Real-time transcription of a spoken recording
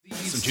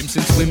chimps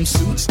in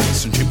swimsuits,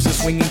 some chimps are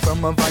swinging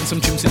from a vine,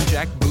 some chimps in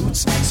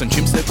jackboots, some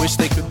chimps that wish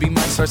they could be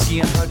my Starsky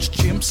and Hutch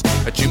chimps,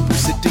 a chimp who's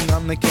sitting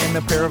on the can,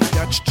 a pair of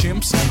Dutch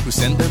chimps who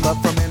send their love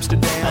from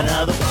Amsterdam.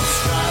 Another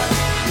bus ride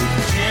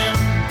with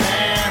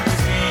chimpanzees,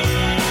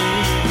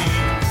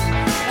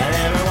 and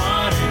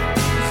everyone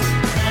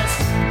is best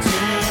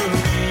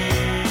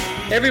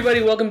to me.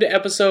 Everybody, welcome to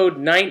episode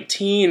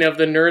 19 of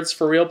the Nerds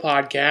for Real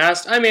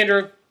podcast. I'm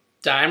Andrew.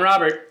 I'm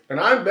Robert.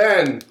 And I'm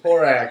Ben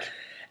Horak.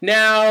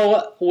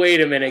 Now,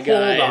 wait a minute,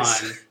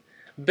 guys. Hold on.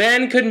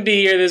 Ben couldn't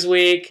be here this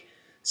week,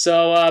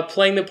 so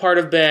playing the part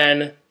of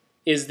Ben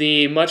is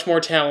the much more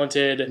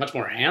talented Much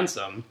more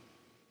handsome.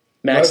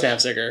 Max Much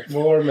Nafziger.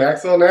 More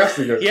Maxwell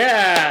Nafziger.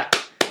 Yeah!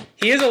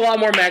 He is a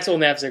lot more Maxwell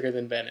Nafziger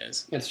than Ben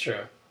is. It's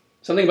true.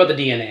 Something about the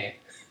DNA.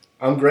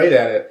 I'm great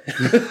at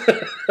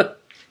it.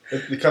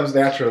 It becomes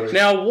naturally.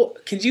 Now,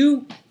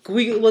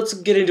 let's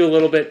get into a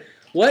little bit.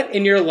 What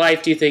in your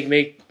life do you think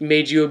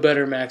made you a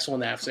better Maxwell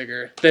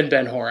Nafziger than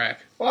Ben Horak?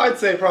 Well, I'd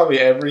say probably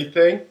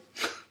everything,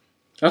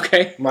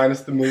 Okay.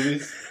 minus the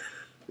movies.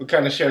 We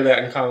kind of share that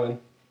in common.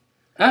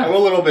 I'm Oh. a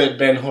little bit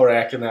Ben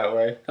Horak in that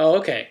way. Oh,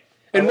 okay.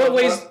 In what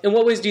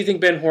ways do you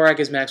think Ben Horak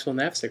is Maxwell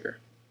Nafziger?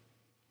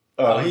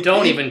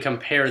 Don't even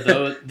compare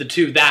the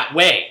two that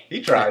way.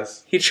 He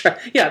tries.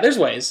 Yeah, there's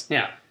ways.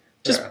 Yeah.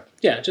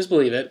 Just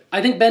believe it.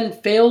 I think Ben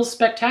fails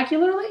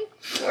spectacularly.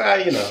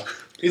 Well, you know,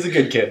 he's a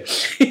good kid.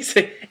 He's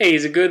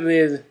a good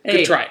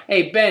try.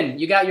 Hey, Ben,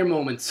 you got your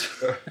moments.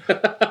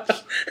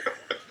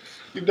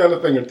 You've done a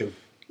thing or two.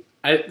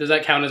 Does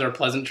that count as our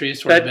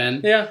pleasantries toward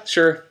Ben? Yeah,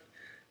 sure.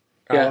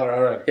 Yeah.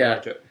 All right. Yeah. I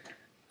like it.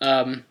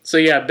 So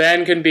yeah,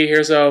 Ben couldn't be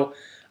here, so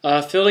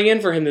filling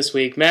in for him this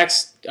week.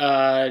 Max,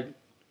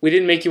 we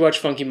didn't make you watch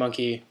Funky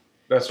Monkey,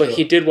 That's but true.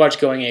 he did watch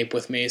Going Ape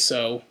with me,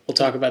 so we'll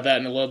talk about that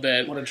in a little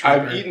bit. What a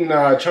trooper. I've eaten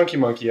Chunky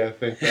Monkey, I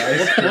think.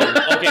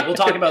 Okay, we'll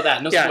talk about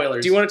that. No Yeah.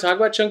 spoilers. Do you want to talk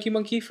about Chunky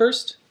Monkey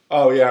first?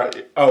 Oh, yeah.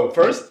 Oh,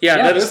 first? Yeah,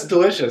 Yeah, It's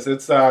delicious.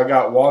 It's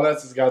got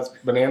walnuts, it's got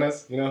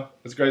bananas,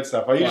 it's great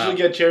stuff. I usually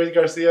get Cherry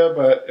Garcia,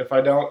 but if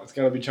I don't, it's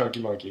going to be Chunky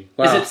Monkey.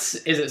 Wow.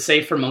 Is it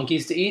safe for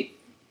monkeys to eat?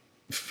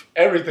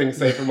 Everything's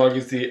safe for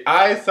monkeys to eat.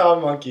 I saw a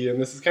monkey, and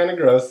this is kind of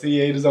gross.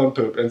 He ate his own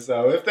poop, and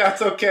so if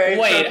that's okay...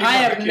 Wait, Chunky I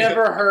have Monkey-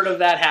 never heard of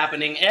that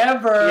happening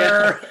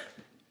ever. Yeah.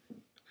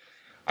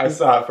 I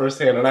saw it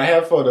firsthand, and I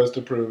have photos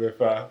to prove if...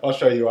 I'll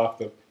show you off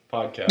the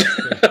podcast.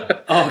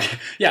 Oh, okay.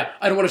 Yeah,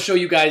 I don't want to show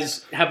you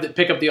guys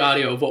pick up the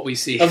audio of what we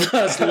see. Of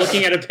us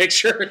looking at a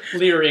picture.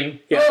 Leering.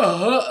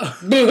 Yeah.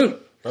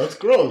 That's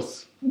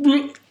gross.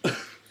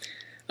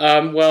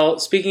 Well,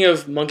 speaking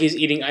of monkeys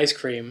eating ice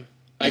cream,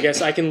 I guess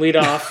I can lead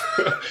off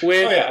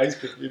with Oh, yeah, ice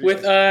cream.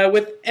 with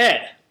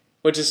Ed,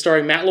 which is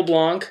starring Matt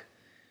LeBlanc,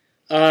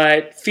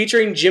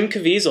 featuring Jim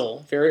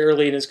Caviezel very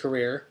early in his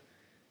career.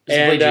 Does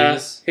he play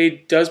Jesus? He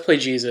does play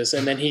Jesus,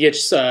 and then he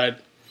gets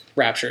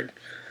raptured.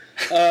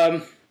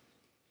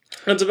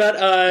 It's about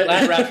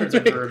Glad raptured's a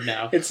verb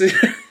now. It's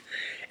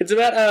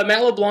about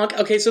Matt LeBlanc.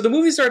 Okay, so the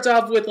movie starts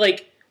off with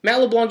Matt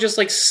LeBlanc just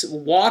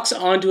walks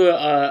onto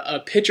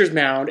a pitcher's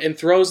mound and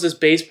throws this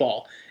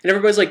baseball, and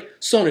everybody's like,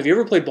 "Son, have you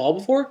ever played ball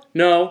before?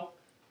 No.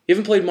 You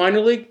haven't played minor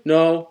league?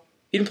 No.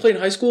 You didn't play in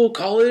high school,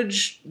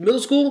 college, middle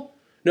school?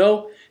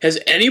 No. Has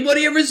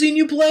anybody ever seen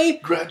you play?"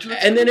 Graduate.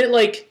 And then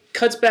it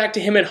cuts back to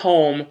him at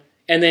home,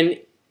 and then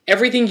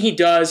everything he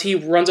does, he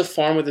runs a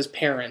farm with his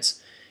parents.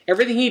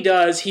 Everything he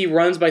does, he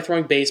runs by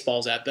throwing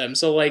baseballs at them.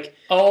 So he'll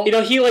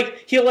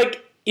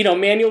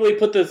manually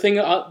put the thing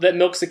that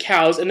milks the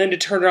cows, and then to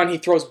turn it on, he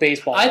throws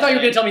baseballs. I thought you were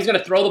at going to them. tell me he's going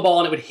to throw the ball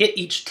and it would hit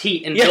each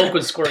teat and Yeah. milk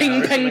would squirt Ping,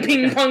 out. or ping,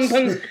 something. ping, pong,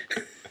 pong.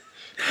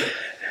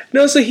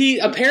 No, so he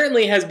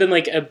apparently has been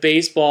a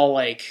baseball,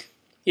 an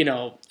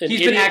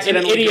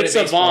accidentally idiot good at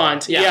baseball.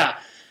 savant. Yeah.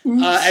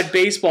 At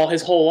baseball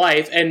his whole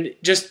life, and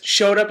just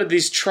showed up at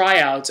these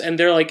tryouts, and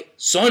they're like,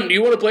 "Son, do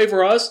you want to play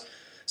for us?"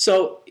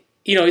 So,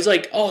 he's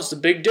like, "Oh, it's a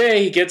big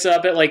day." He gets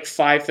up at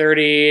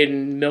 5:30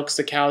 and milks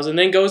the cows, and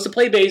then goes to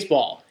play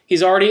baseball.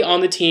 He's already on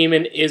the team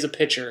and is a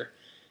pitcher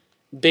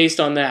based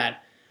on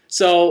that.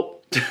 So,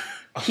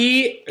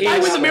 he is... Why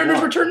would the Mariners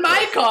return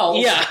my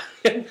calls? Yeah.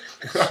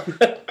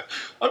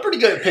 I'm pretty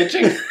good at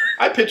pitching.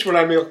 I pitch when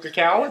I milk the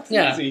cow. It's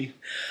Yeah. easy.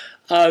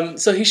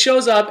 So he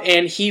shows up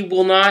and he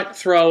will not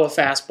throw a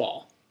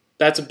fastball.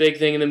 That's a big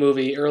thing in the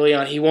movie. Early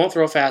on, he won't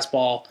throw a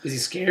fastball. Is he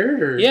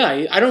scared? Or?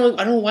 Yeah, I don't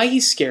know why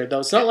he's scared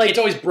though. It's not like It's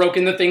always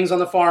broken the things on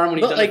the farm when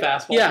he's done the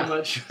fastball yeah, too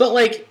much. but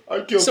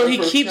I killed so my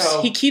he first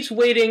cow. keeps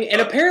waiting,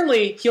 and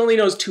apparently he only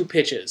knows 2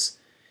 pitches,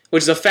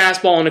 which is a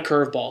fastball and a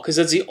curveball, because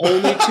that's the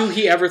only 2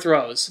 he ever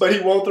throws. But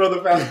he won't throw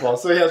the fastball,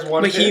 so he has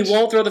one But pitch. he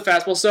won't throw the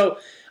fastball. So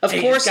of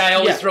course, This guy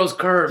always yeah. throws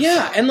curves.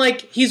 Yeah, and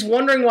he's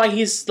wondering why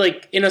he's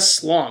in a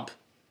slump,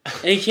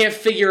 and he can't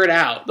figure it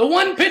out. The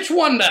one pitch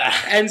wonder.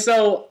 And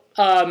so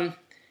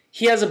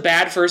he has a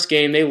bad first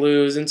game. They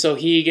lose, and so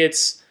he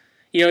gets,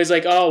 he's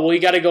like, "Oh, well, you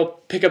got to go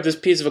pick up this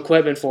piece of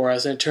equipment for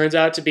us." And it turns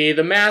out to be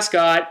the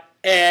mascot,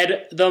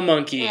 Ed the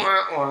Monkey,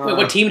 Wait,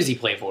 what team does he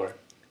play for?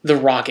 the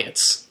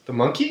Rockets. The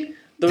monkey?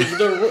 You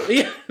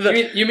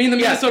You mean the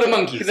Minnesota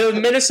Monkeys? The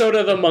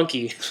Minnesota the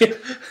Monkey.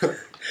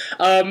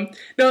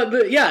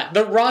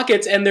 The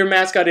Rockets and their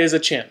mascot is a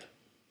chimp.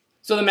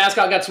 So the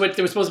mascot got switched.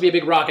 There was supposed to be a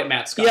big rocket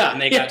mascot,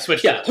 and they got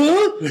switched. Yeah.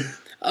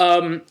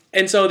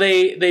 And so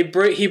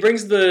he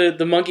brings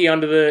the monkey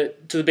onto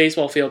the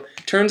baseball field.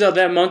 Turns out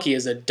that monkey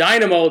is a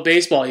dynamo at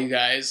baseball, you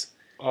guys.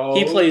 Oh,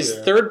 He plays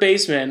third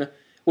baseman,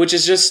 which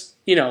is just,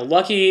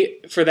 lucky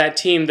for that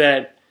team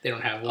that They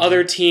don't have one.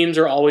 other teams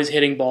are always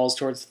hitting balls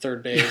towards the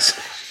third base.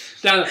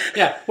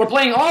 We're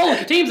playing all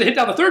the teams that hit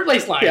down the third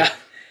base line. Yeah.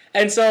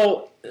 And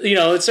so,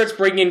 it starts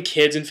bringing in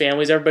kids and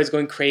families. Everybody's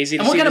going crazy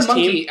to And what see kind this of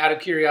monkey, team. out of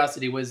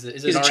curiosity, is it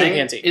He's a an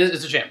chimpanzee.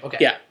 It's a chimp. Okay.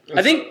 Yeah.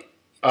 I think...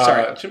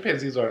 Sorry.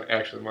 Chimpanzees aren't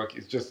actually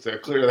monkeys, just to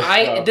clear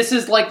that up. This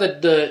is like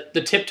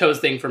the tiptoes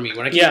thing for me.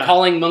 When I keep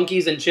calling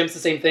monkeys and chimps the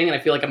same thing, and I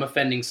feel like I'm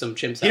offending some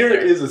chimps Here out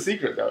there. is a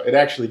secret, though. It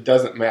actually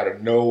doesn't matter.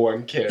 No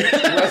one cares.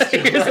 Unless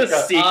you're Here's like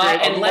a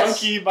secret. a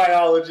monkey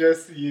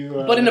biologist.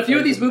 But in a few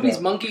of these movies,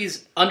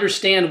 monkeys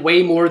understand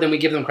way more than we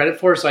give them credit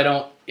for, so I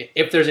don't...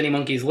 If there's any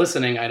monkeys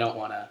listening, I don't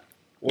want to...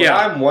 What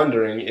I'm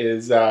wondering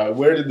is,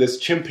 where did this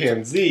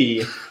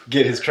chimpanzee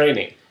get his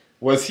training?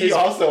 Was he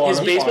also on his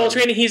a baseball farm?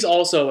 training? He's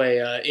also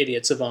a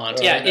idiot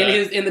savant. Yeah,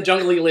 And, in the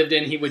jungle he lived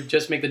in, he would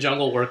just make the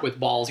jungle work with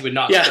balls. He would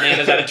knock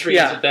bananas out of trees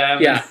Yeah. with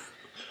them. Yeah.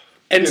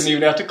 And Didn't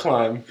even have to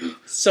climb.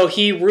 so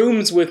he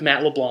rooms with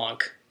Matt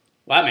LeBlanc.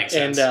 Well, that makes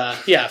sense.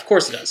 And of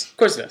course it does. Of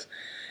course it does.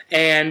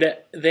 And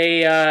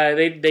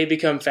they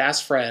become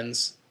fast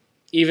friends,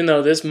 even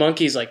though this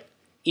monkey's like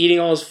eating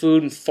all his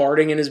food and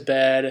farting in his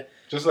bed,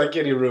 Just like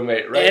any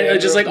roommate, right?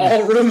 and just like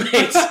Andrew? all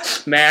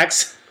roommates.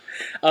 Max.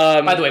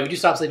 By the way, would you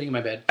stop sleeping in my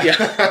bed?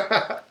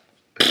 Yeah.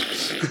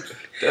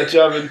 Dutch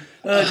oven.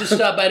 Just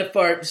stop by to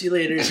fart. See you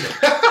later.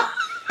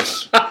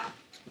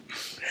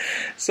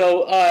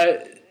 So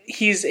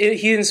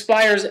he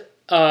inspires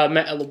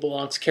Matt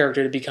LeBlanc's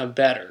character to become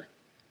better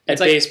at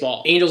like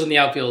baseball. Angels in the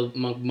outfield,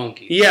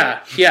 monkey.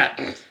 Yeah.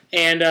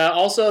 And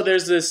also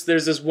there's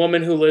this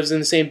woman who lives in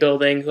the same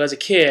building who has a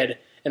kid,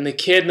 and the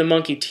kid and the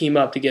monkey team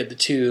up to get the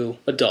two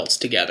adults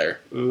together.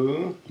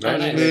 Ooh, nice.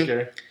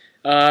 matchmaker.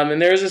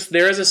 And there is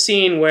a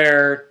scene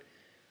where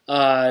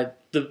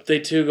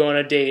the two go on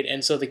a date,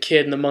 and so the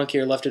kid and the monkey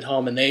are left at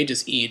home, and they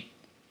just eat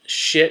a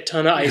shit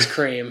ton of ice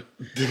cream.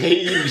 They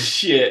eat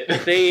shit.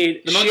 They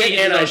eat The monkey shit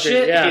eats and his own ice cream.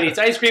 shit. Yeah. He eats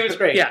ice cream. It's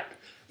great. Yeah.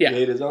 He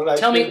ate his own ice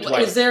Tell me, cream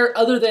twice. is there,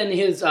 other than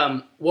his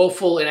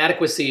woeful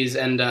inadequacies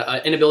and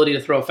inability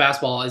to throw a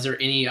fastball, is there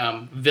any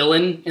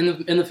villain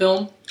in the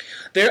film?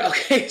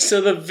 So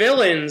the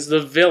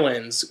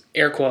villains,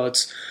 air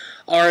quotes,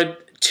 are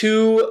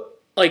two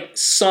like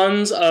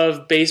sons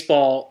of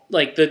baseball,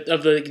 like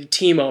of the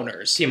team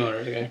owners. Team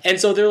owners, okay. And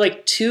so they're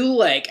like two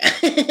like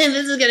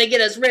this is gonna get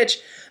us rich.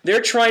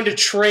 They're trying to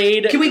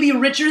trade. Can we be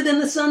richer than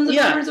the sons of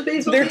owners of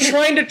baseball? They're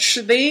trying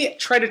to they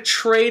try to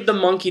trade the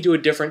monkey to a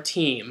different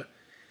team.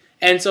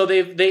 And so they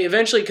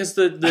eventually, because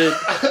the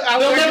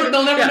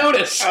they'll never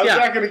notice. I was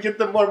not going to get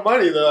them more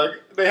money.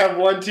 They have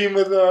one team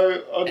with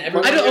a I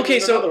don't. Okay,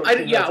 so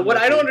what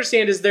I don't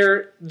understand is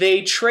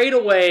they trade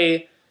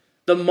away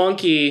the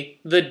monkey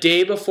the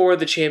day before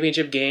the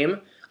championship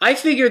game. I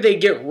figure they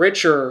get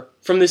richer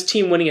from this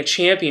team winning a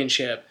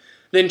championship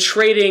than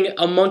trading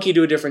a monkey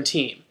to a different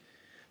team.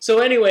 So,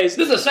 anyways,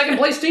 This is a second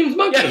place team's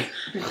monkey.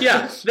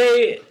 yeah,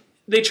 they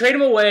trade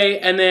him away,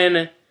 and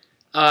then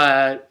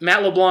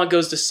Matt LeBlanc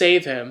goes to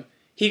save him.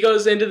 He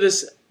goes into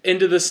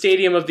the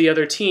stadium of the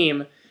other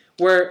team,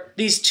 where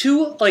these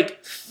two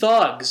like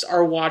thugs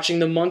are watching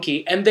the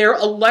monkey, and they're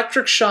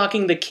electric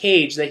shocking the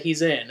cage that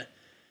he's in,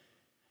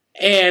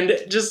 and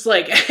just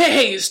like,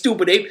 "Hey, you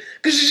stupid ape!"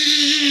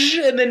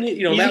 And then He's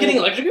getting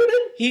electrocuted?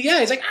 he's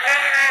like,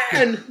 "Ah!"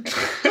 And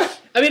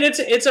I mean, it's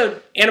an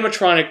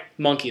animatronic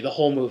monkey the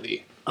whole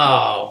movie.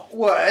 Oh.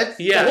 What?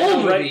 Yeah, The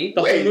whole right? movie?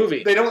 The Wait, whole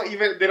movie. They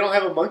don't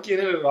have a monkey in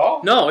it at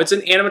all? No, it's an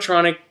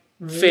animatronic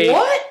fake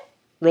What?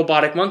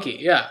 robotic monkey.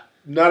 Yeah.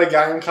 Not a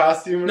guy in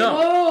costume? No.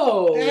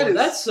 Whoa, That is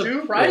that's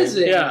stupid.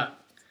 surprising. Yeah.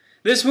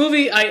 This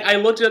movie, I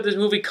looked it up. This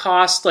movie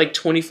cost like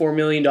 $24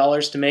 million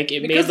to make.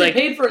 It Because made they like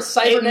paid for a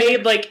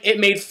cybernetic... it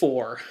made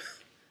 $4.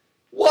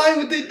 Why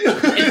would they do It's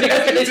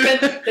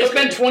because it? they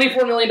spent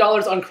 $24 million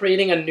on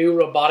creating a new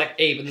robotic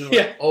ape, and then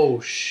they're like,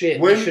 oh shit,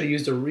 we When- should have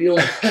used a real...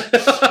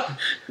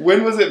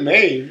 When was it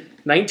made?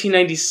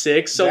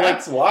 1996. So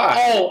That's like,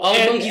 why. All the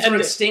and- monkeys and were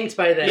the- extinct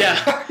by then.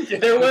 yeah,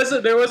 there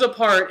was a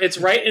part. It's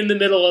right in the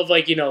middle of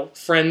like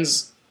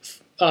Friends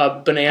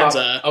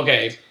Bonanza.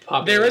 Okay.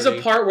 There is a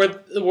part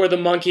where the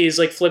monkey is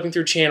like flipping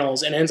through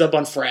channels and ends up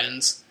on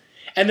Friends,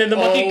 and then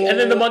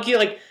the monkey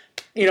like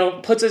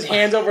puts his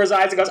hands over his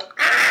eyes and goes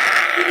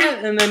ah,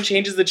 and then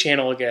changes the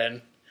channel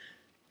again.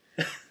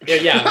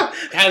 Yeah.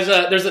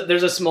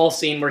 There's a small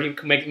scene where he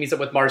meets up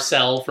with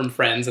Marcel from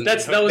Friends, and That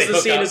was they the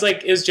hook scene.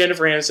 up. Is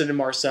Jennifer Aniston and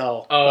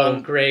Marcel. Oh,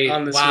 great!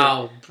 on the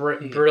Wow,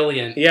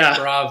 brilliant! Yeah.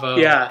 Bravo!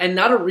 Yeah. And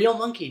not a real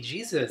monkey.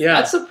 Jesus, Yeah.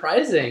 that's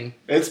surprising.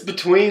 It's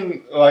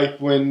between like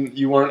when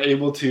you weren't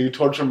able to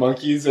torture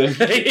monkeys and,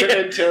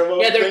 and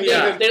terrible Yeah, things.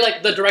 they're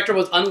like the director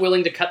was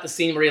unwilling to cut the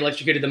scene where he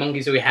electrocuted the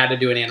monkey, so he had to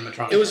do an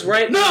animatronic. It was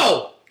right.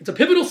 No, It's a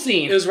pivotal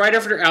scene. It was right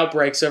after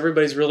Outbreak, so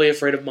everybody's really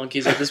afraid of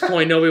monkeys at this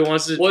point. Nobody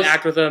wants to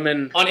act with them.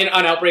 And on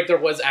Outbreak, there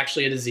was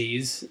actually a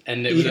disease,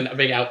 and it was a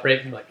big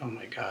outbreak. And you're like, oh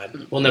my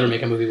god, we'll never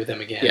make a movie with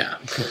him again. Yeah.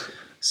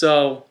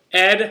 So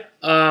Ed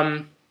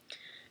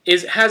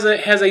has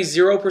a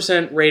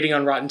 0% rating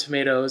on Rotten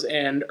Tomatoes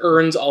and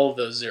earns all of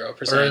those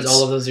 0%. Earns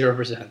all of those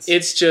 0%.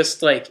 It's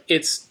just like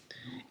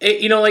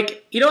you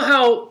know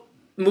how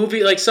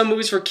some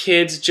movies for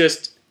kids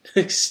just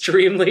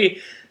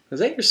extremely. Was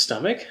that your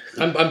stomach?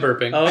 I'm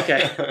burping. Oh,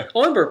 okay.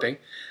 Oh, I'm burping.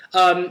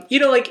 You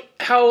know, like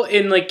how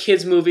in like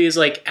kids movies,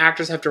 like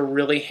actors have to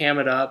really ham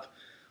it up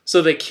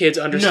so that kids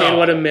understand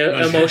what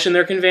emotion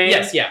they're conveying.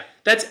 Yes, yeah.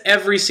 That's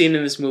every scene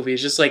in this movie.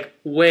 It's just like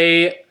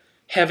way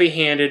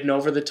heavy-handed and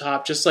over the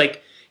top. Just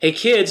like, hey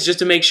kids, just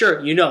to make sure,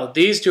 you know,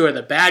 these two are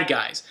the bad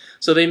guys.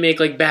 So they make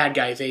like bad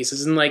guy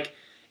faces and like,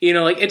 you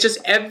know, like it's just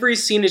every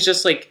scene is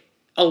just like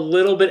a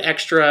little bit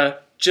extra,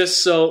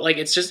 just so like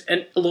it's just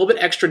a little bit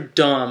extra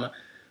dumb.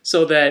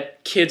 So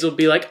that kids will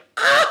be like,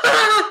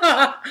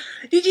 ah,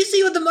 did you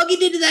see what the monkey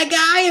did to that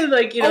guy? And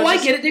like, you know,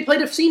 I get it. They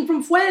played a scene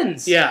from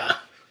Friends. Yeah.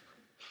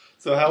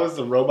 So how was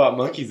the robot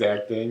monkeys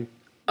acting?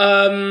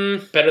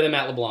 Better than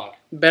Matt LeBlanc.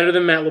 Better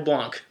than Matt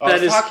LeBlanc. I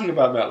was talking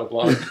about Matt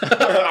LeBlanc.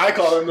 I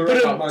call him the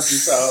robot monkey.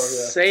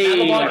 So yeah. Matt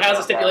LeBlanc has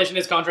a stipulation in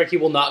his contract he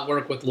will not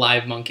work with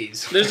live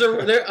monkeys.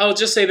 I'll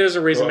just say there's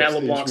a reason Matt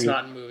LeBlanc's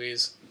not in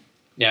movies.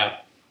 Yeah.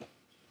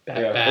 Or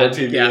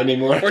TV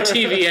anymore. Or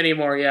TV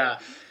anymore, yeah.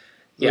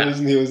 The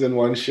reason he was in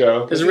one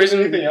show. There's a reason.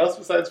 Anything else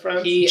besides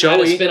Friends? He had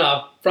a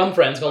spinoff from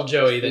Friends called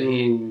Joey.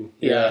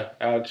 That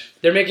ouch.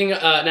 They're making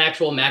an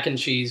actual mac and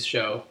cheese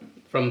show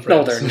from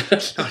Friends.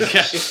 No,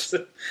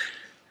 they're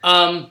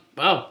not.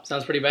 Wow,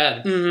 sounds pretty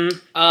bad.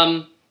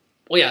 Mm-hmm.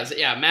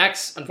 Well,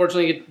 Max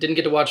unfortunately didn't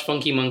get to watch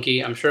Funky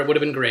Monkey. I'm sure it would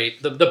have been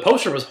great. The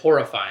poster was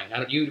horrifying.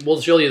 We'll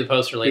show you the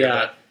poster later,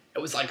 but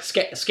it was like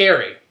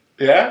scary.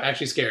 Yeah?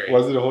 Actually scary.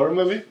 Was it a horror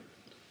movie?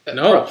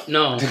 No.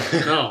 No.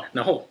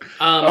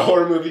 A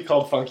horror movie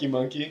called Funky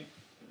Monkey?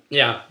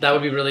 Yeah, that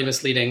would be really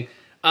misleading.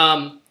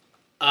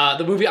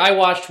 The movie I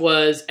watched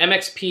was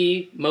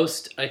MXP,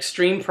 Most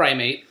Extreme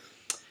Primate,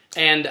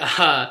 and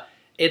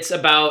it's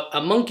about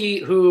a monkey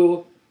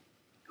who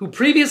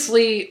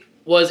previously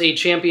was a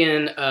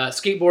champion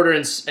skateboarder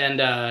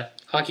and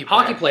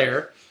hockey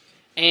player,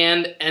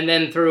 and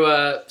then through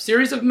a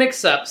series of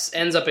mix-ups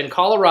ends up in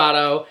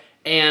Colorado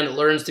and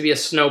learns to be a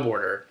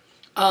snowboarder.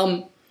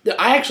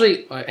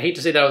 I hate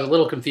to say that I was a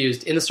little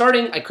confused. In the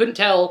starting, I couldn't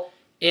tell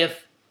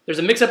if there's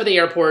a mix-up at the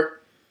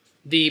airport,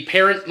 the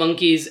parent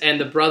monkeys and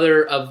the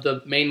brother of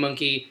the main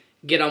monkey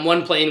get on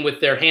one plane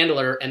with their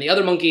handler, and the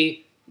other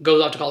monkey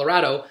goes off to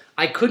Colorado.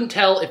 I couldn't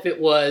tell if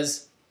it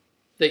was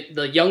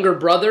the younger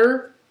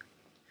brother.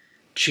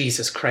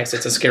 Jesus Christ,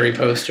 it's a scary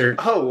poster.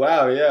 Oh,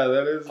 wow, yeah,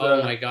 that is...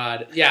 Oh, my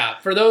God. Yeah,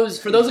 for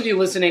those of you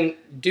listening,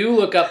 do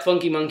look up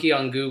Funky Monkey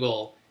on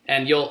Google,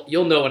 and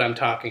you'll know what I'm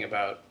talking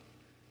about.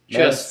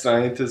 Just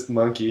scientist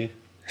monkey.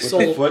 With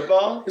soul,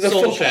 football?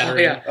 Soul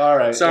shattering. Yeah. All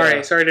right.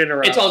 Sorry to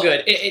interrupt. It's all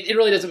good. It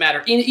really doesn't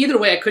matter. Either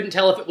way, I couldn't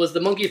tell if it was the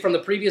monkey from the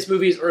previous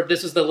movies or if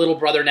this was the little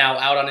brother now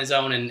out on his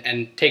own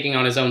and taking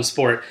on his own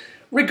sport.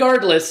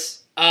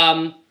 Regardless,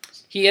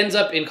 he ends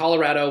up in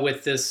Colorado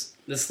with this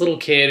little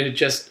kid who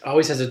just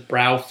always has his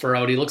brow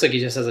furrowed. He looks like he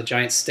just has a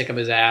giant stick up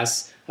his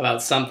ass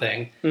about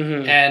something.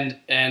 Mm-hmm.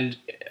 And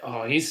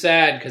he's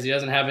sad because he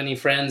doesn't have any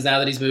friends now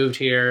that he's moved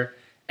here.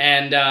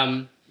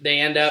 And they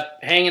end up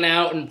hanging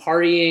out and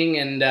partying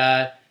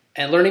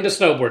and learning to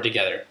snowboard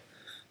together.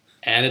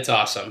 And it's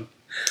awesome.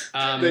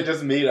 They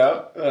just meet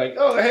up. They're like,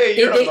 oh, hey,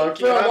 you're a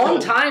monkey. For a long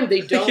time,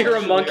 they don't. You're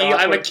a monkey,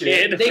 I'm a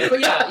kid.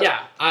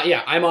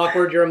 I'm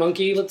awkward, you're a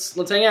monkey, let's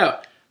hang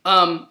out.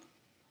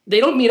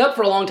 They don't meet up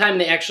for a long time,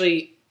 and they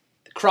actually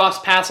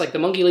cross paths. Like, the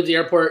monkey leaves the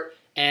airport,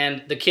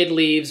 and the kid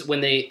leaves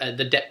when him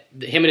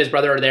and his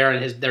brother are there,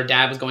 and their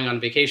dad was going on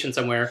vacation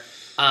somewhere.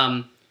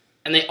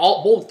 And they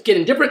all both get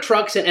in different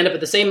trucks and end up at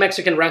the same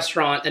Mexican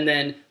restaurant and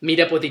then meet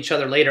up with each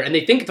other later. And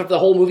they think for the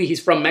whole movie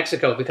he's from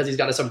Mexico because he's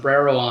got a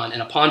sombrero on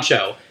and a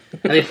poncho.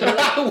 And they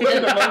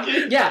a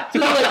monkey? Yeah. So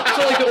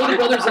the older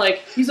brother's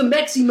like, he's a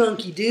Mexi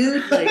monkey,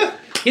 dude. Like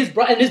his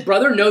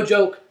brother, no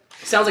joke,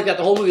 sounds like that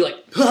the whole movie.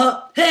 Like,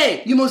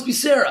 hey, you must be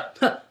Sarah.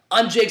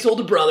 I'm Jake's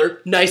older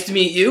brother. Nice to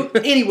meet you.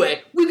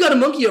 Anyway, we've got a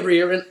monkey over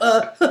here, and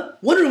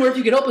wondering where if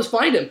you could help us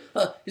find him.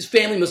 His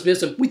family must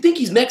miss him. We think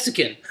he's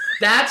Mexican.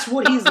 That's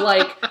what he's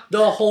like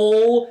the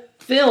whole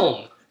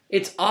film.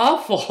 It's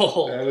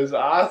awful. That is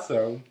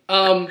awesome.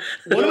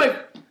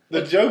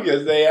 The joke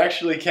is they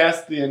actually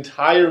cast the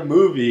entire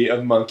movie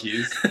of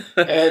monkeys,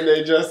 and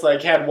they just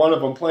like had one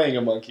of them playing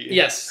a monkey.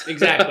 Yes,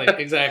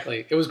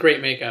 exactly. It was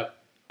great makeup.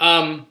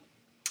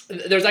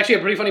 There's actually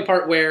a pretty funny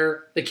part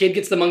where the kid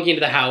gets the monkey into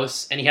the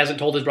house, and he hasn't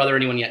told his brother or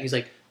anyone yet. He's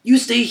like, you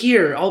stay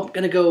here. I'm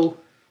going to go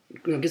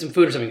get some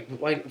food or something.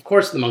 Well, of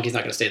course the monkey's not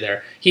going to stay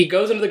there. He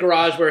goes into the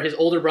garage where his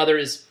older brother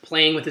is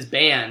playing with his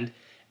band,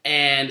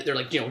 and they're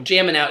like,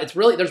 jamming out.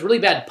 There's really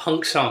bad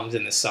punk songs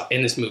in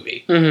this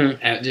movie. Mm-hmm.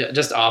 And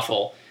just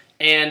awful.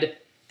 And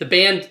the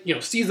band,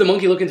 sees the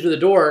monkey looking through the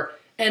door,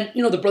 And,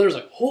 the brother's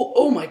like,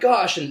 oh my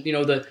gosh. And,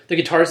 the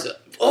guitarist,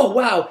 oh,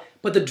 wow.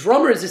 But the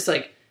drummer is this,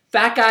 like,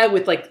 fat guy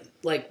with,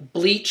 like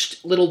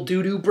bleached little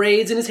doo-doo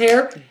braids in his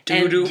hair.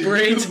 Doo-doo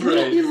braids?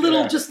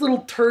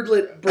 Little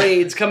turdlet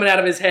braids coming out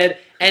of his head.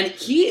 And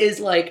he is,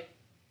 like,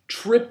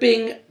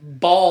 tripping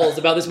balls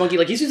about this monkey.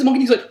 Like, he sees the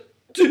monkey and he's like,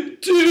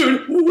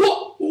 dude,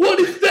 what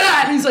is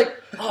that? And he's like,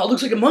 oh, it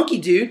looks like a monkey,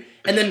 dude.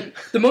 And then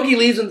the monkey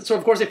leaves, and so,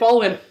 of course, they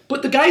follow him.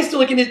 But the guy's still,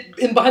 like,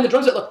 in behind the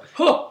drum set, like,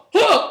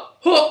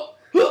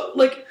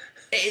 like,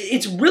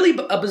 it's really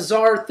a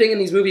bizarre thing in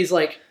these movies.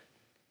 Like,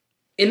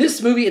 in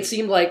this movie, it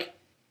seemed like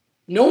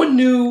no one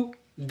knew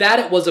that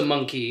it was a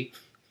monkey,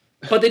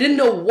 but they didn't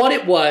know what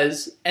it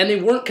was, and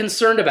they weren't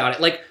concerned about it.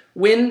 Like,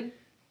 when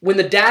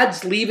the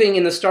dad's leaving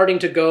and starting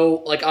to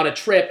go, like, on a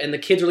trip, and the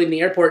kids are leaving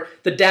the airport,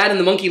 the dad and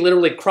the monkey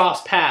literally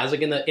cross paths,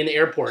 like, in the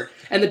airport.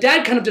 And the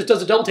dad kind of just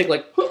does a double take,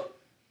 like,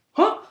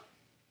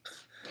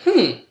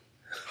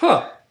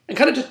 and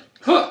kind of just,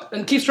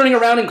 and keeps turning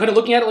around and kind of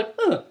looking at it like,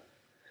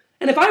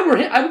 And if I were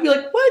him, I would be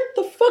like, what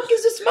the fuck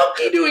is this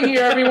monkey doing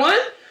here, everyone?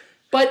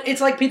 But it's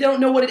like people don't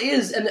know what it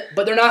is,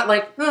 but they're not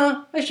like,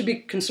 I should be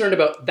concerned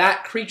about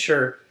that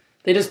creature.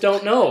 They just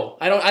don't know.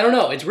 I don't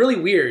know. It's really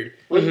weird.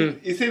 Well,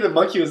 you see the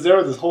monkey was there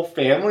with his whole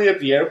family at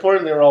the airport,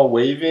 and they were all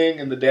waving,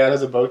 and the dad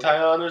has a bow tie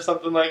on or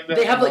something like that.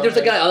 They have, like, there's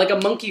a guy, like a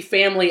monkey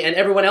family, and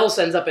everyone else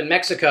ends up in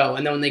Mexico,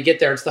 and then when they get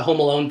there, it's the Home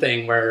Alone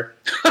thing where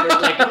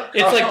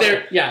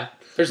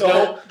there's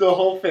the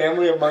whole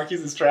family of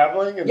monkeys is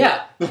traveling, and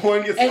the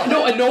one gets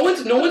no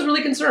one's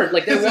really concerned.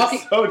 Like, they're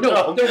walking.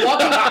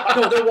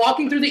 They're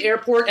walking through the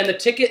airport, and the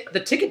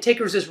ticket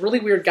taker is this really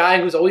weird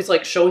guy who's always,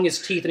 like, showing his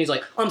teeth, and he's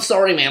like, "I'm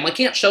sorry, ma'am, I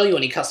can't show you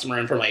any customer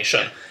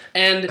information."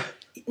 And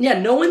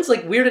no one's,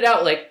 like, weirded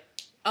out. Like,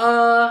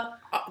 are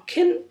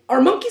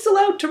monkeys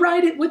allowed to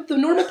ride it with the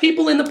normal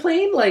people in the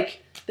plane?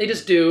 Like, they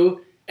just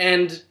do.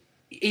 And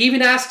he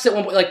even asks at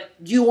one point, like,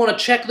 "Do you want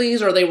to check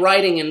these? Or are they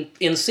riding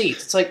in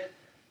seats?" It's like,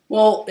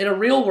 well, in a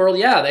real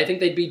world, I think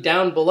they'd be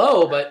down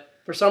below, but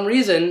for some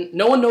reason,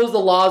 no one knows the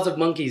laws of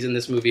monkeys in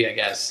this movie, I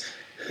guess.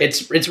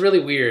 It's really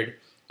weird.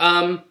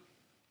 I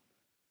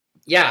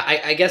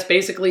guess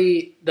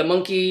basically the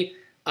monkey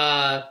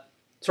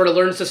sort of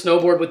learns to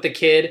snowboard with the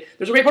kid.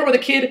 There's a great part where the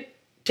kid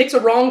takes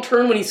a wrong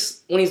turn when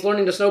he's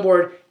learning to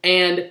snowboard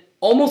and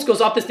almost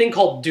goes off this thing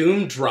called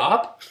Doom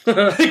Drop,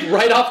 like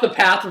right off the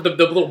path of the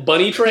little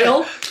bunny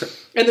trail.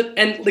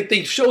 And like,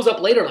 he shows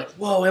up later, like,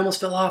 whoa, I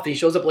almost fell off. And he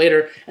shows up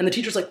later, and the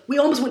teacher's like, we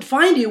almost went to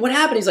find you. What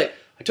happened? He's like,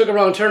 I took a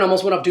wrong turn,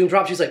 almost went off Doom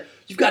Drop. She's like,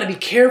 you've got to be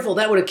careful.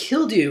 That would have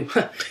killed you.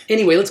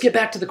 Anyway, let's get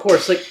back to the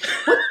course. Like,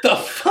 what the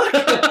fuck?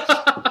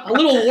 A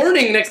little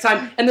warning next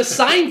time. And the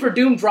sign for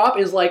Doom Drop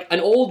is like an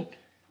old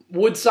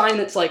wood sign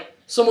that's like,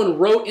 someone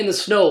wrote in the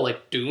snow,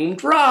 like, Doom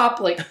Drop,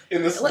 like...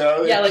 In the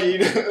snow? Wrote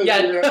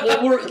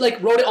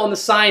it on the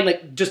sign,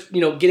 like, just,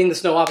 getting the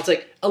snow off. It's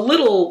like, a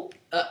little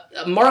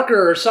a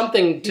marker or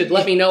something to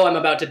let me know I'm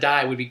about to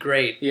die would be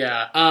great.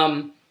 Yeah.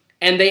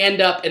 And they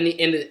end up, in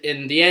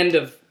the end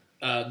of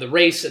the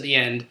race at the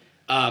end,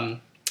 the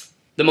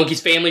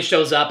monkey's family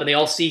shows up, and they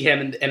all see him,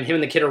 and him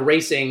and the kid are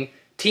racing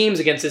teams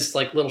against this,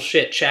 like, little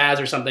shit,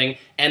 Chaz or something,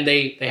 and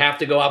they have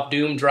to go off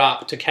Doom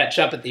Drop to catch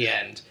up at the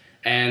end.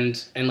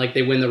 And like,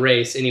 they win the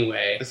race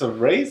anyway. It's a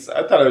race?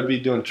 I thought I would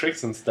be doing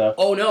tricks and stuff.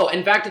 Oh no!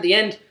 In fact, at the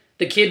end,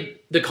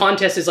 the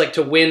contest is like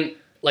to win,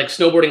 like,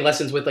 snowboarding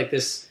lessons with, like,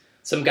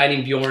 some guy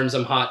named Bjorn,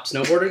 some hot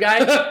snowboarder guy,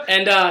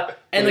 and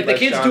like the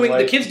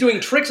kid's doing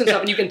tricks and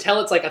stuff, and you can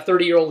tell it's like a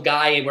 30-year-old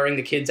guy wearing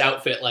the kid's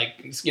outfit,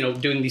 like,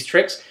 doing these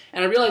tricks.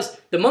 And I realized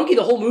the monkey,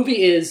 the whole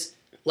movie is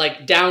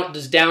like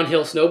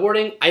downhill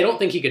snowboarding. I don't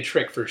think he could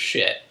trick for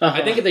shit.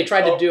 I think if they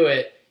tried to do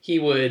it, he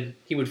would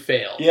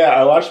fail. Yeah,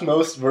 I watched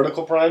most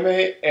Vertical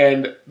Primate,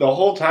 and the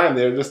whole time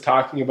they were just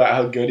talking about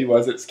how good he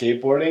was at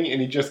skateboarding,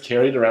 and he just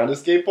carried around a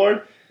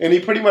skateboard, and he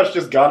pretty much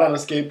just got on a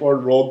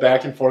skateboard, rolled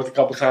back and forth a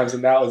couple times,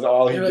 and that was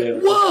all he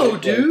did. Whoa,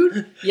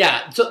 dude!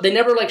 Yeah, so they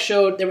never, like,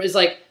 showed, there was,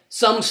 like,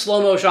 some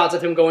slow-mo shots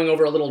of him going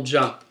over a little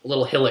jump, a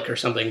little hillock or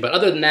something, but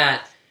other than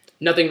that,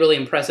 nothing really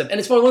impressive. And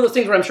it's one of those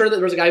things where I'm sure that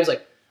there was a guy who was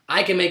like,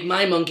 I can make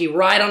my monkey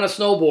ride on a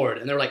snowboard.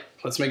 And they're like,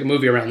 let's make a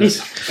movie around this.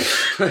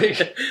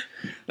 Like,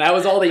 that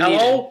was all they needed.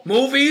 Hello,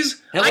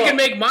 movies? Hello. I can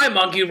make my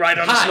monkey ride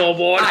on a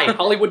snowboard. Hi,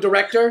 Hollywood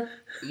director.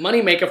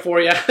 Moneymaker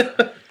for you.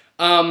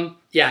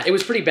 Yeah, it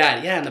was pretty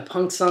bad. Yeah, and the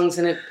punk songs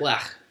in it,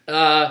 blah.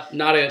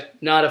 Not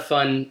a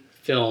fun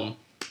film.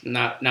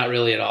 Not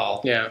really at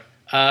all. Yeah.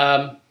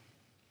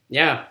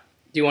 Yeah.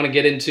 Do you want to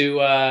get into...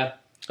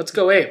 Let's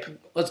go ape.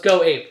 Let's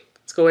go ape.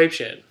 Let's go ape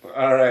shit.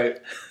 All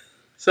right.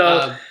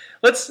 So...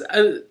 Let's set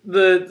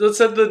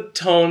the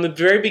tone. The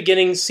very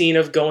beginning scene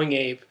of Going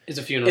Ape is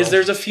a funeral.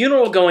 There's a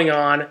funeral going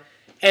on,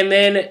 and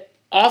then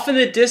off in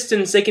the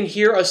distance they can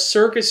hear a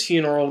circus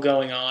funeral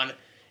going on.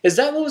 Is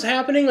that what was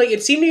happening? Like,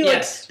 it seemed to me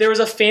like there was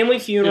a family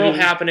funeral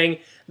happening.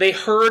 They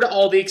heard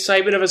all the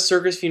excitement of a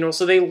circus funeral,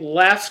 so they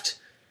left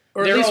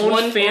their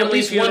own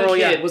family funeral. One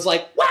kid was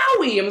like,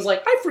 "Wowie!" and was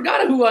like, "I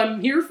forgot who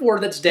I'm here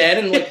for. That's dead,"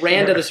 and like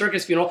ran to the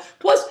circus funeral.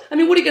 Plus, I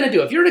mean, what are you gonna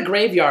do if you're in a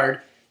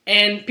graveyard?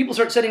 And people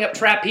start setting up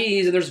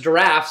trapeze, and there's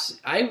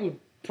giraffes. I would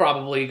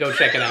probably go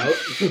check it out.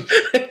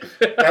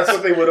 That's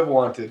what they would have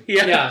wanted.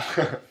 Yeah.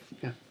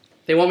 Yeah.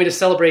 They want me to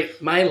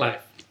celebrate my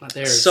life, not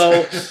theirs.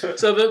 So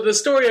the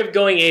story of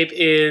Going Ape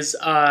is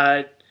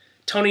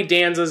Tony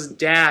Danza's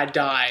dad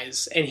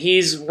dies, and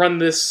he's run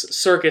this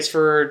circus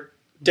for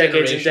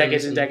decades and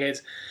decades and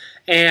decades.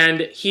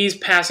 And he's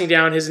passing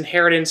down his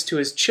inheritance to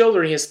his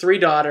children. He has 3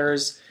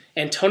 daughters,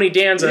 and Tony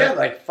Danza... Yeah,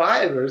 like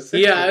 5 or 6.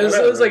 Yeah, it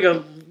was like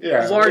a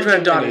large amount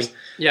of daughters.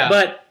 Yeah.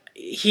 But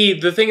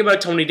the thing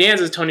about Tony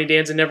Danza is Tony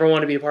Danza never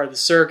wanted to be a part of the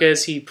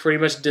circus. He pretty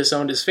much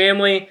disowned his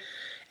family.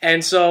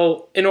 And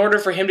so, in order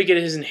for him to get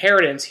his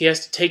inheritance, he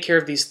has to take care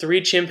of these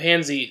 3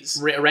 chimpanzees.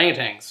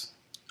 Orangutans.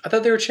 I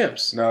thought they were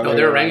chimps. No,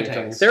 they're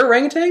orangutans. They're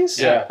orangutans?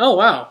 Yeah. Oh,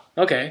 wow.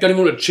 Okay. Don't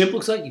even know what a chimp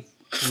looks like, you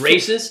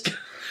racist.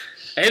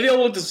 Hey, they all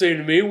look the same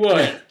to me.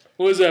 What?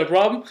 What was that, a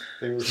problem?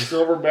 They were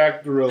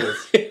silverback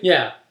gorillas.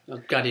 Yeah. Oh,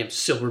 goddamn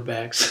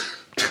silverbacks.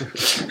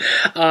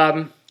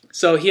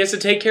 So he has to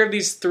take care of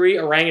these 3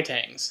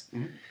 orangutans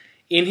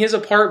in his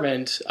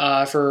apartment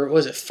for, what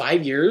was it,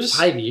 5 years?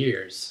 5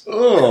 years.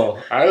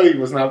 Oh, I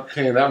was not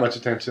paying that much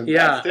attention.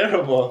 Yeah. That's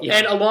terrible. Yeah.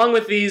 And along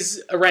with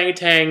these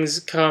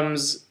orangutans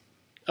comes...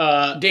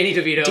 Danny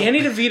DeVito.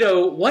 Danny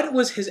DeVito, what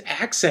was his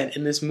accent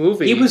in this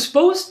movie? He was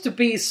supposed to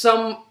be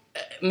some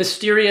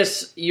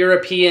mysterious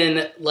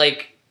European,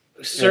 like,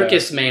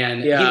 circus man.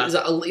 Yeah. He was,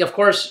 of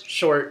course,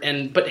 short,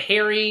 but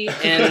hairy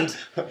and...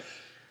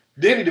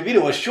 Danny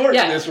DeVito was short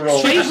in this role.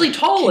 strangely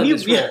tall in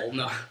this yeah. role.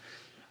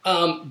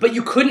 No. But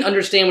you couldn't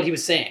understand what he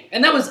was saying.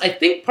 And that was, I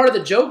think, part of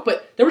the joke,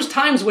 but there was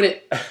times when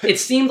it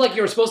seemed like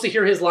you were supposed to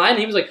hear his line, and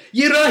he was like,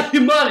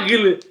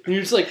 and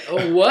you're just like,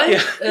 oh, what?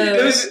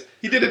 Yeah.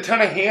 He did a ton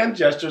of hand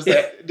gestures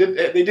that they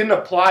didn't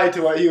apply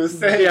to what he was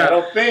saying, Yeah. I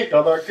don't think,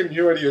 although I couldn't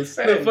hear what he was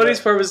saying. The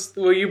funniest part was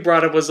what you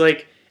brought up was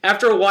like,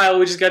 after a while,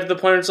 we just got to the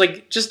point where it's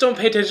like, just don't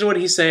pay attention to what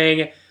he's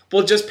saying.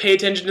 We'll just pay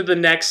attention to the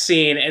next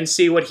scene and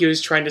see what he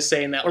was trying to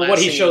say in that Or last what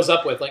he scene. shows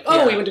up with. Like,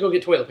 oh, Yeah. he went to go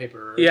get toilet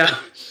paper. Yeah.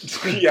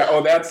 Yeah,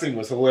 that scene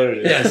was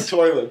hilarious. Yes.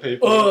 Toilet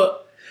paper.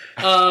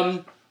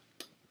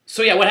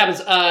 So yeah, what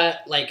happens?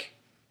 Like,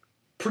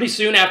 pretty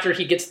soon after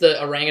he gets the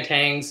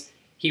orangutans,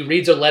 he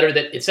reads a letter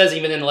that it says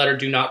even in the letter,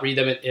 do not read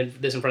them in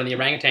this in front of the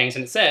orangutans,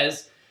 and it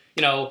says,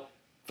 $5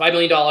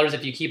 million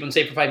if you keep them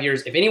safe for 5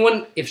 years. If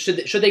anyone,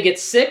 should they get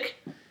sick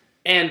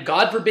and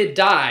God forbid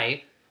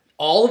die,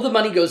 all of the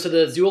money goes to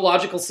the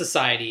Zoological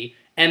Society,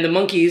 and the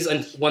monkeys,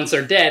 once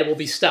they're dead, will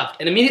be stuffed.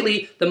 And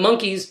immediately the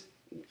monkeys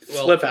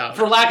Flip out.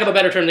 For lack of a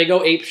better term, they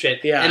go ape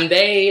shit. Yeah. And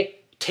they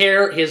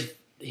tear his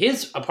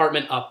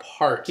apartment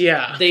apart.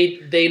 Yeah.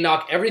 They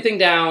knock everything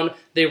down.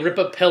 They rip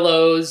up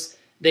pillows.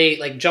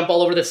 They jump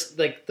all over this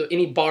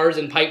any bars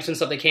and pipes and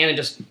stuff they can, and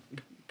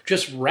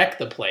just wreck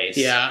the place.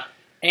 Yeah.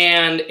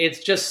 And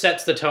it just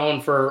sets the tone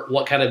for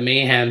what kind of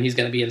mayhem he's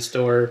going to be in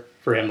store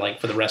for him,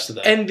 for the rest of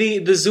the. And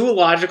the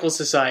Zoological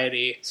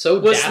Society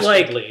was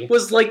dastardly.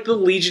 like the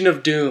Legion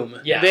of Doom.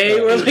 Yeah. They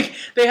were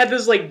they had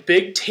this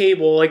big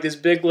table, this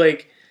big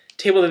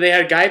table that they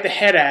had a guy at the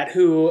head at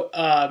who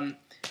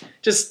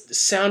just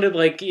sounded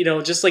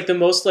just the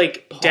most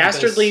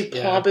dastardly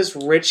pompous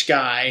rich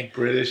guy.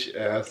 British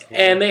ass.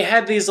 And they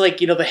had these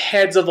the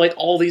heads of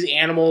all these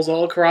animals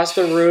all across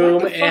the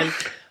room, and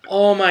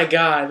oh my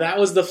god, that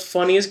was the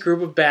funniest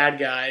group of bad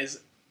guys.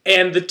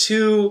 And the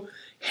 2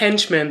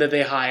 henchmen that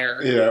they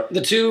hire. Yeah.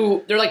 They're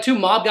two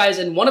mob guys,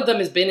 and one of them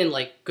has been in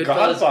Goodfellas.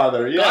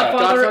 Godfather, yeah.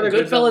 Godfather,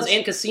 Goodfellas. Goodfellas,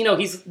 and Casino.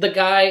 He's the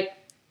guy.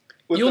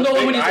 With You'll the know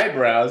him big when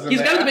eyebrows.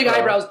 He's got the big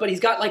eyebrows, but he's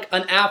got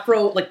an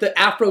afro, the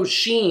afro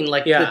sheen,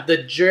 Yeah.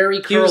 the Jerry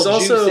He curl was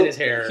juice also in his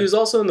hair. he was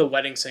also in The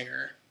Wedding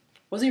Singer.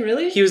 Was he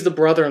really? He was the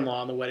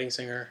brother-in-law in The Wedding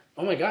Singer.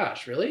 Oh my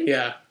gosh, really?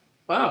 Yeah.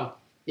 Wow.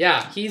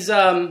 Yeah, he's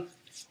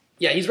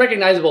he's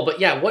recognizable, but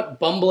yeah, what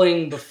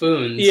bumbling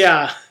buffoons.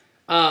 Yeah.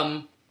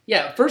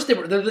 Yeah, at first they're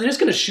just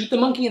going to shoot the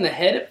monkey in the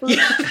head at first.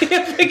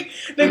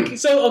 Yeah.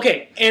 So,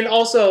 okay. And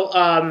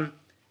also,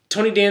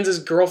 Tony Danza's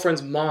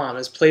girlfriend's mom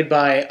is played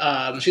by...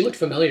 She looked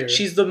familiar.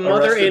 she's the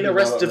mother Arrested in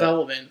Arrested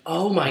Development.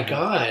 Oh my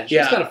god, she's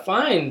Yeah. got a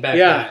fine back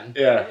Yeah. then.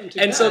 Yeah. Too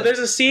And so bad. there's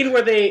a scene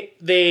where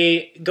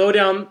they go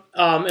down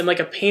in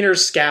a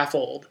painter's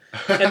scaffold,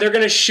 and they're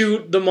going to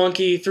shoot the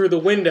monkey through the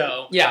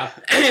window. Yeah.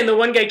 And the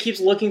one guy keeps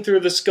looking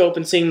through the scope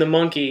and seeing the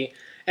monkey.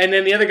 And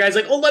then the other guy's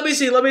like, oh, let me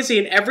see.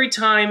 And every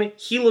time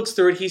he looks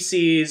through it, he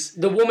sees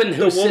The woman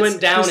who sits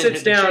down in the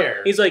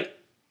chair. He's like,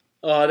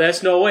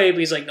 that's no ape.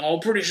 He's like, no, I'm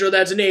pretty sure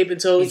that's an ape. And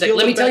so He's like,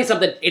 let me tell you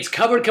something. It's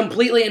covered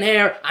completely in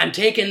hair. I'm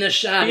taking this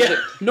shot. He's Yeah.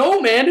 like,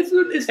 no, man, it's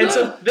And not.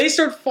 so they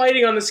start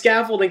fighting on the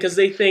scaffolding because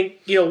they think,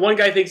 one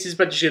guy thinks he's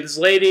about to shoot this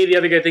lady, the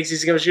other guy thinks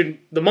he's going to shoot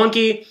the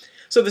monkey.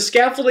 So the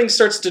scaffolding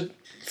starts to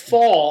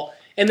fall,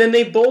 and then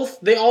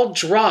they all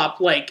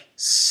drop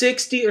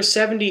 60 or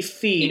 70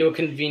 feet into a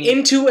convenient...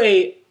 into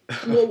a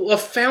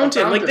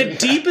fountain, A fountain. the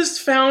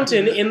deepest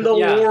fountain in the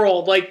Yeah.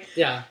 world.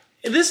 yeah.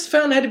 This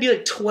fountain had to be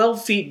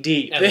 12 feet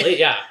deep.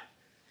 Yeah.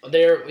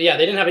 They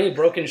didn't have any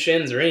broken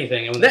shins or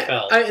anything when they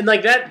fell.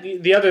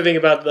 The other thing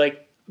about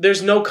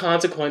there's no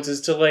consequences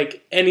to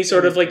any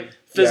sort of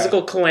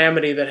physical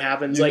calamity that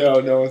happens. You Like,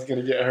 know, no one's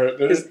gonna get hurt.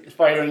 There's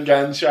firing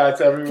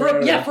gunshots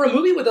everywhere. For a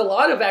movie with a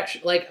lot of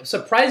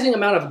surprising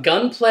amount of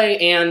gunplay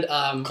and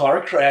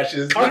Car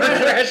crashes. Car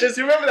crashes.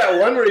 You remember that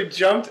one where he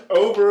jumped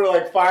over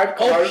like 5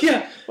 cars?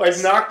 yeah. Like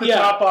knocked the Yeah.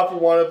 top off of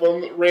one of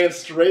them, ran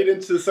straight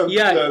into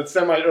the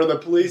semi or the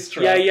police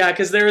truck. yeah,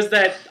 because there was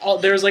all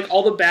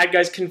the bad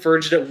guys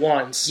converged at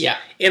once. Yeah.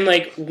 In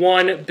like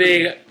one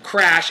big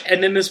crash,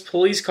 and then this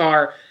police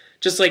car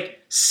just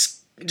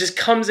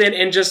comes in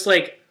and just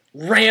like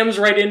rams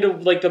right into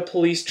like the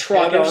police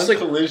truck. And just like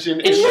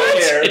collision. it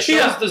It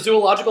shows the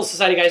Zoological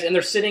Society guys, and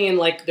they're sitting in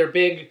like their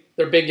big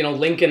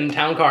Lincoln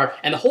town car,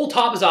 and the whole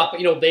top is off,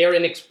 but they are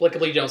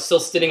inexplicably still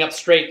sitting up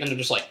straight, and they're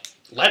just like,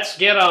 let's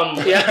get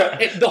them. Yeah.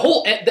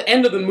 The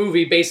end of the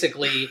movie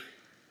basically,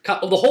 the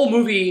whole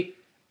movie,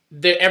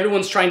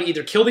 everyone's trying to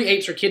either kill the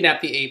apes or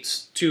kidnap the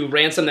apes to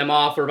ransom them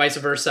off, or vice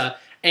versa.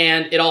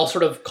 And it all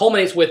sort of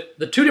culminates with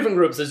the two different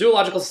groups, the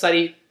Zoological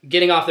Society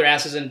getting off their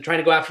asses and trying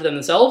to go after them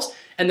themselves,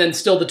 and then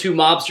still the two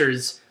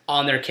mobsters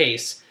on their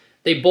case.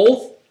 They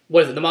both,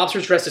 the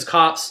mobsters dressed as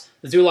cops,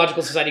 the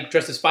Zoological Society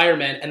dressed as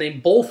firemen, and they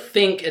both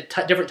think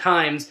at different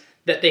times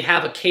that they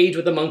have a cage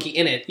with a monkey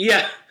in it.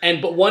 Yeah.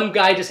 But one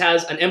guy just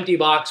has an empty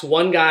box,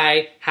 one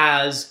guy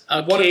has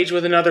a cage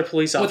with another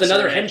police officer. with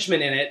another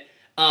henchman in it.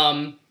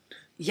 And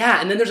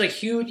then there's like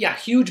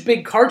huge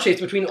big car chase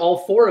between all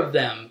 4 of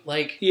them.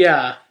 Like,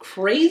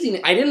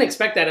 crazy. I didn't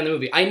expect that in the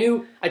movie.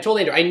 I told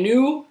Andrew, I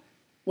knew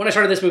when I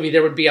started this movie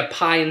there would be a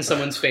pie in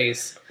someone's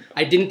face.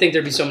 I didn't think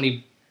there'd be so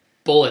many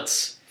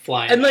bullets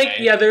flying. And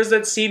by. there's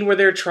that scene where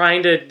they're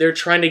trying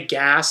to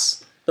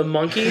gas the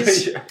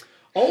monkeys.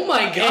 Oh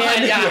my god!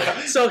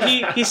 And, so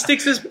he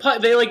sticks his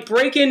they like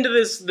break into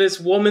this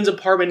woman's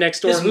apartment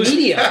next door. This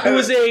medium. Who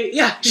is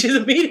she's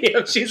a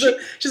medium.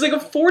 She's like a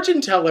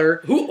fortune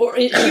teller.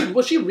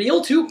 Was she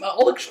real too?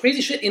 All the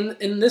crazy shit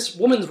in this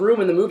woman's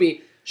room in the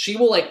movie. She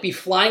will like be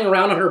flying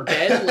around on her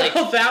bed. Like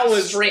that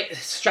was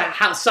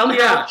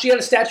somehow she had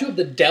a statue of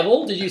the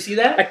devil. Did you see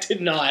that? I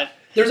did not.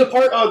 There's a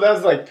part. Oh, that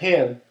was like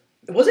Pan.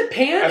 Was it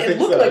Pan? I It think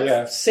looked so, like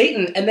yeah.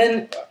 Satan. And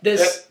then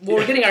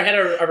we're getting our head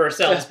of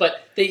ourselves, but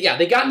they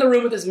got in the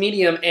room with this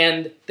medium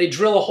and they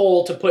drill a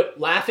hole to put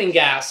laughing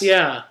gas into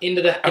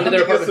I their don't think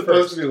it's apartment supposed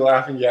first. to be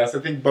laughing gas. I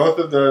think both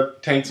of the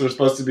tanks were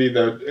supposed to be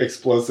the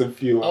explosive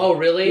fuel. Oh,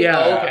 really? Yeah.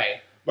 Oh,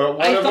 okay. But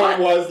one of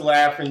them was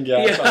laughing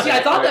gas. Yeah. See,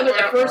 I thought that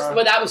at first,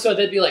 but that was so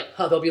they'd be like,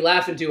 they'll be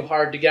laughing too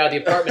hard to get out of the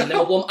apartment. And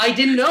then, well, I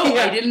didn't know.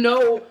 Yeah. I didn't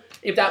know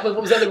if that was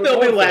what they were They'll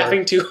be going for.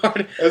 laughing too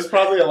hard. It was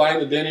probably a line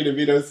that Danny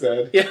DeVito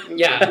said. Yeah.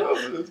 Yeah. Well,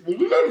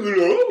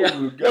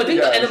 I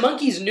think, and the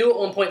monkeys knew at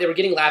one point they were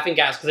getting laughing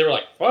gas because they were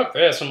like, "Fuck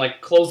this!" and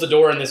like close the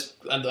door in this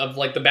of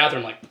like the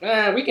bathroom,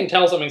 like, we can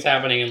tell something's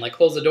happening, and like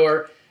close the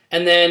door.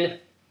 And then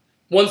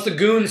once the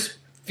goons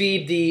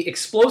feed the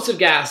explosive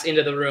gas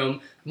into the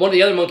room, one of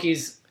the other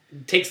monkeys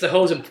takes the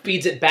hose and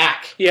feeds it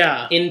back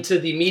into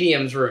the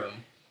medium's room.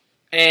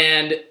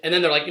 And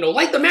then they're like,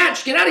 light the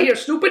match, get out of here,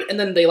 stupid! And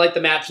then they light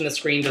the match, and the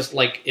screen just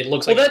like it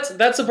looks like. Well,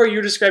 that's the part you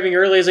were describing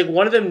earlier. Is like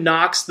one of them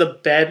knocks the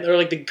bed or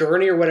like the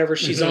gurney or whatever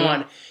she's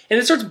on, and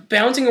it starts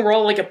bouncing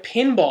around like a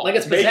pinball, like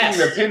it's making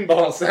possessed. the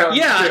pinball sound. Too.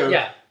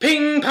 Yeah.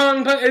 Ping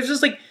pong pong. It's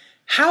just like,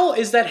 how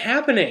is that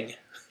happening?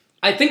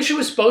 I think she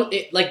was supposed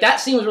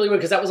that scene was really weird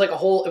because that was like a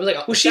whole. It was like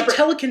a Was she separate,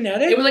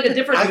 telekinetic? It was like a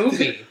different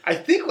movie. I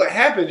think what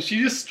happened,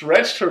 she just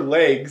stretched her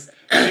legs.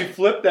 She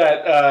flipped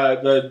that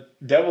the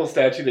devil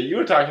statue that you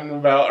were talking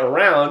about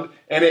around,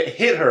 and it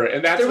hit her,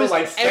 and that's what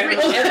like sent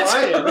her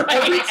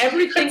flying.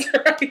 Everything.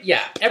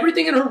 Yeah,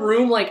 everything in her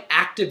room like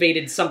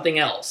activated something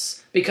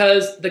else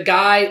because the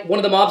guy, one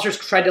of the mobsters,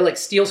 tried to like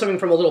steal something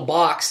from a little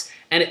box,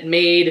 and it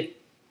made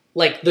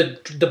like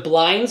the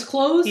blinds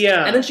close.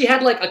 Yeah, and then she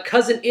had like a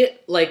cousin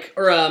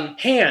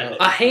hand,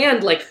 a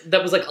hand like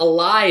that was like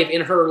alive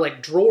in her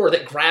like drawer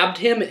that grabbed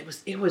him. It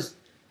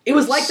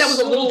was like that was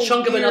a little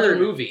chunk of another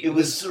movie. It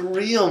was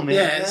surreal, man.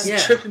 Yeah,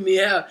 it's tripping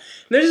me out. And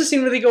there's a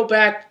scene where they go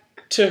back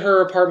to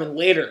her apartment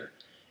later,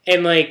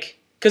 and like,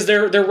 because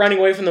they're running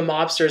away from the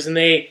mobsters, and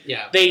they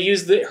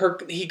use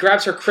he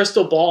grabs her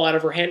crystal ball out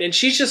of her hand, and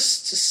she's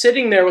just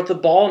sitting there with the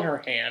ball in her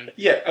hand.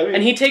 Yeah, I mean,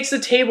 and he takes the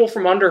table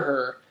from under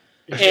her,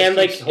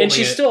 and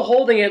she's still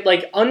holding it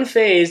like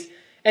unfazed.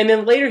 And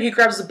then later he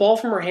grabs the ball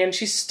from her hand,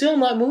 she's still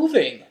not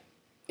moving.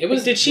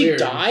 Did she weird.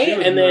 die? She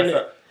was And then. messed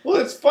up. Well,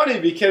 it's funny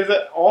because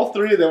all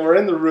 3 of them were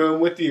in the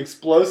room with the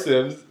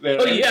explosives.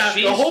 Oh, yeah.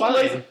 She's the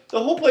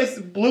whole place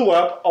blew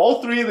up.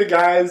 All 3 of the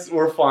guys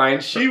were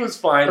fine. She was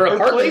fine. Her Her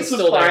apartment's place was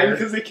still fine there.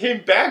 because they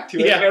came back to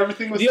it and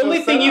everything was the so only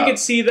thing set you up. could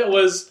see that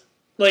was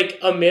like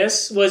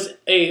amiss was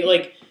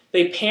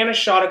they pan a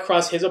shot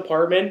across his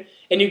apartment,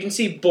 and you can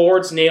see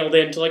boards nailed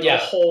into like a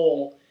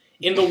hole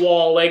in the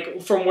wall,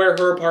 like from where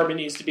her apartment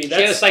used to be. She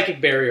had a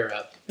psychic barrier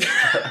up.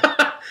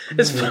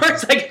 As far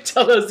as I can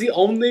tell, that was the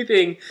only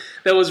thing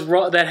that was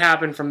that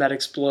happened from that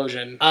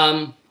explosion.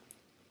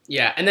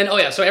 Yeah, and then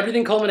so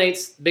everything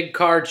culminates, big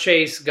car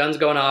chase, guns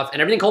going off,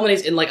 and everything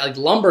culminates in like a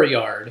lumber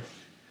yard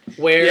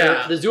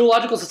where the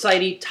Zoological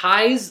Society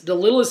ties the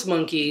littlest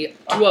monkey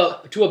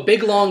to a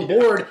big long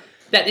board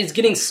that is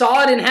getting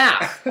sawed in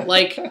half.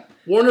 Like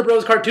Warner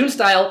Bros. Cartoon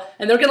style,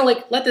 and they're gonna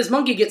like let this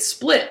monkey get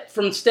split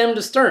from stem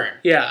to stern.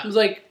 Yeah. I was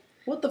like,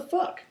 what the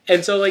fuck?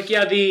 And so, like,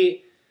 yeah,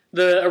 the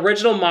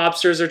original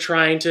mobsters are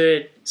trying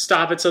to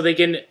stop it so they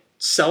can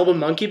sell the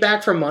monkey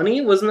back for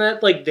money. Wasn't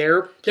that like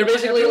They're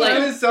basically They like,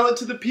 wanted to sell it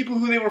to the people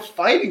who they were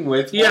fighting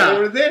with Yeah. while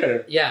they were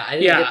there. yeah, I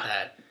didn't Yeah. get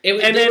that. It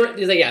was, And they then- were, it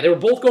was like, yeah, they were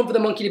both going for the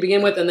monkey to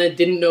begin with, and then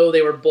didn't know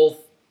they were both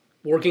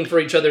working for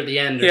each other at the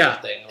end or Yeah.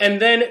 something. And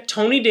then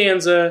Tony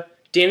Danza,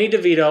 Danny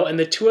DeVito, and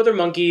the two other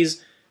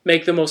monkeys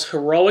make the most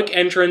heroic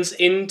entrance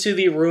into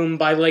the room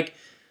by like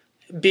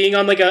being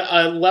on like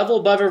a level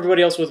above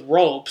everybody else with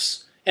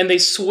ropes, and they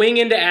swing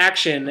into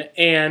action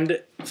and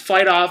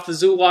fight off the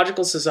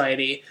Zoological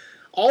Society.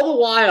 All the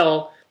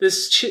while,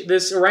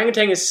 this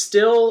orangutan is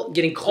still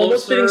Getting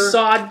almost getting closer.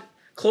 sawed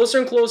closer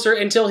and closer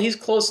until he's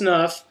close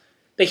enough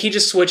that he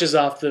just switches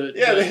off the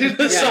Yeah, they did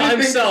the saw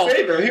himself.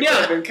 He would Yeah.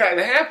 have been cutting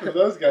half of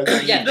those guys.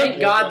 yeah, thank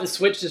God the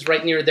switch is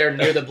right near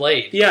the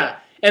blade. Yeah,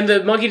 and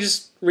the monkey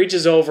just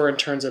reaches over and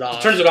turns it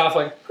off. Turns it off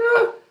like,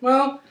 oh,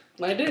 well,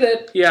 I did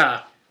it.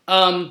 Yeah.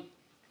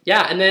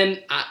 Yeah, and then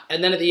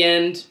at the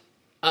end,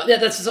 yeah,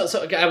 that's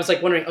so. I was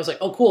like wondering. I was like,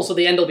 oh, cool. So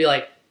the end will be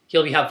like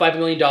he'll have $5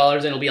 million,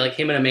 and it'll be like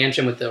him in a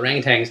mansion with the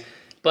orangutans.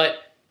 But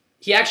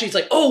he actually is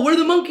like, oh, where are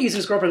the monkeys? And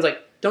his girlfriend's like,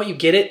 don't you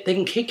get it? They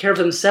can take care of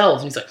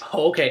themselves. And he's like,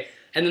 oh, okay.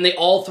 And then they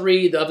all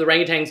three of the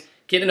orangutans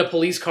get in a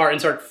police car and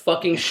start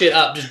fucking shit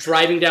up, just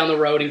driving down the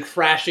road and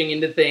crashing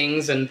into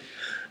things. And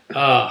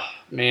oh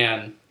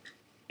man,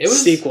 it was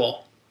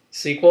Sequel.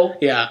 sequel.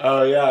 Yeah.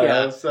 Oh yeah,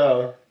 Yeah. yeah.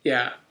 So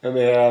Yeah. and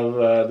they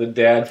have the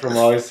dad from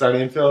Always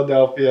Sunny in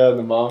Philadelphia and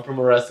the mom from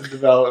Arrested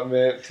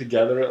Development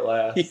together at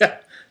last. Yeah.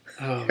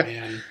 Oh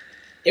man,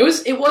 it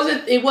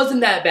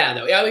wasn't that bad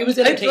though. Yeah, it was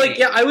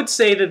entertaining. I would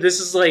say that this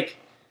is like,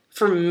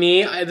 for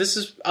me, this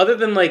is, other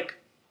than like,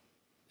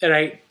 and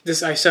I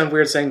sound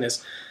weird saying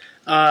this,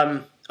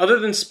 other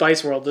than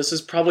Spice World, this is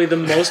probably the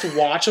most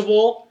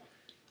watchable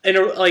and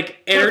like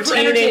For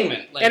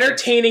entertainment, like,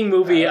 entertaining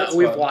movie Yeah, that's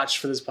we've fun. watched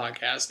for this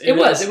podcast.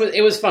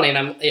 It was funny, and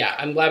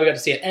I'm glad we got to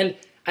see it. And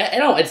I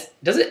know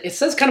it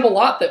says kind of a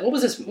lot that what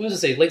was it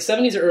say, late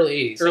 70s or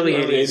early 80s? Early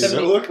Early 80s. 80s.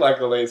 It looked like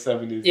the late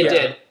 70s. It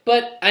did,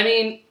 but I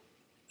mean,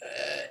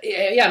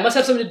 yeah, it must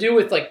have something to do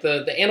with like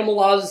the animal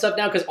laws and stuff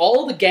now, because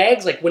all the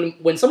gags, like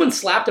when someone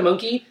slapped a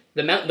monkey,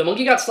 the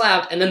monkey got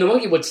slapped, and then the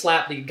monkey would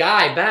slap the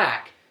guy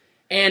back,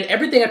 and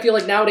everything I feel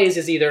like nowadays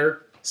is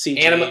either CG.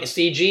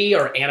 CG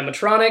or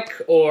animatronic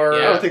or. I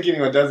don't think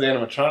anyone does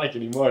animatronic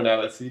anymore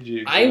now that CG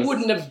exists. I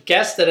wouldn't have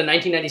guessed that a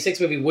 1996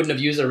 movie wouldn't have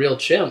used a real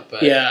chimp.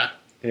 But Yeah.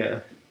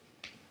 Yeah.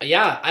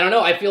 yeah, I don't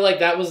know. I feel like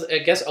that was, I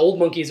guess, old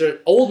monkey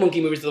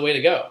movies are the way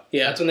to go.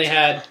 Yeah. That's when they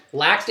had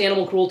laxed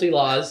animal cruelty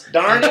laws.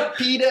 Darn it,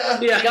 PETA!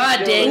 Yeah.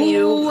 God dang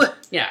you!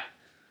 Yeah.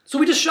 So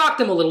we just shocked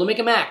them a little to make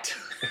them act.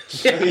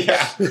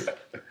 Yeah.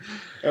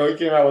 And we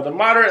came out with a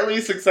moderately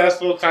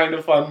successful, kind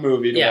of fun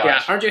movie to Yeah.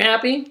 watch. Aren't you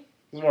happy?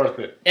 It's worth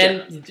it.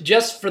 And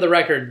just for the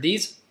record,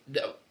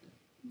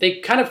 they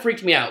kind of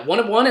freaked me out. One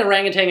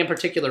orangutan in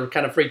particular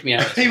kind of freaked me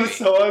out. He was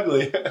so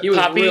ugly. He was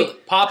Poppy?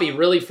 Poppy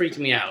really freaked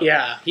me out.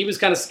 Yeah. He was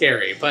kind of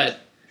scary, but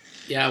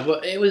yeah,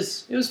 but it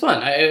was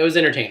fun. It was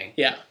entertaining.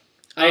 Yeah.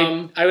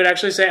 Um, I would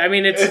actually say, I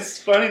mean, It's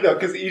funny though,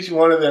 because each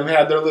one of them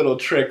had their little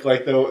trick.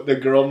 Like the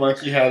girl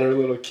monkey had her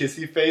little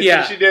kissy face Yeah.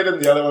 that she did,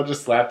 and the other one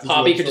just slapped his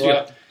Poppy lips could a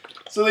just lot.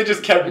 So they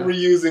just kept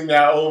reusing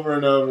that over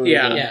and over.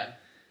 Yeah. again. Yeah.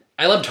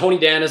 I love Tony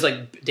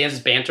Danza's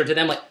banter to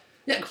them, like,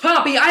 yeah,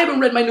 Poppy, I haven't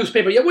read my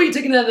newspaper yet. What are you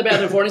taking it out of the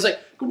bathroom for? And he's like,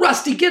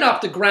 Rusty, get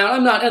off the ground.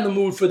 I'm not in the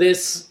mood for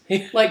this.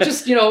 Like,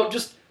 just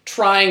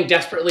trying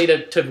desperately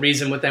to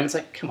reason with them. It's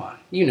like, come on,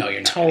 you're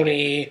not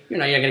Tony. you're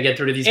not going to get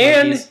through to these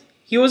And monkeys.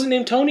 he wasn't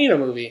named Tony in a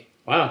movie.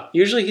 Wow.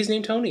 Usually he's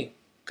named Tony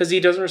because he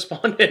doesn't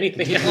respond to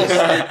anything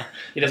else.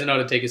 He doesn't know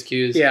how to take his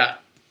cues. Yeah.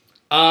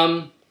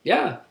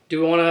 Yeah.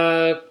 Do we want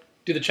to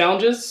do the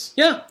challenges?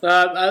 Yeah.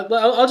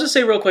 I'll just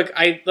say real quick,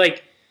 I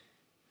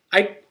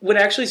would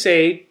actually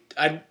say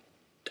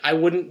I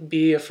wouldn't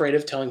be afraid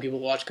of telling people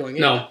to watch going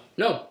in.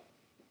 No.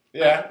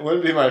 Yeah, it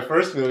wouldn't be my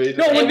first movie.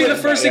 No, it wouldn't be the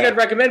first thing I'd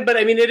recommend, but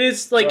I mean, it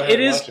is like, Go ahead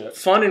it and is watch it.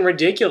 fun and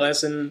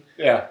ridiculous, and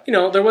Yeah.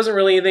 there wasn't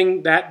really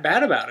anything that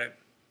bad about it.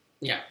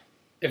 Yeah.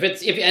 And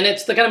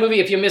it's the kind of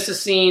movie, if you miss a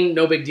scene,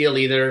 no big deal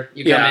either.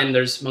 You come Yeah. in,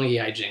 there's monkey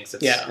hijinks.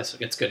 Yeah.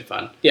 It's good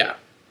fun. Yeah.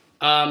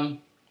 All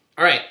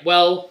right.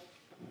 Well,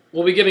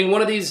 we'll be giving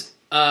one of these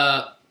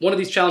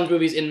challenge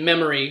movies in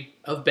memory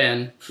of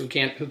Ben, who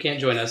can't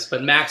join us,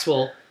 but Max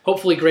will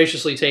hopefully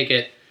graciously take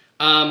it.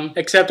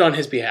 Except on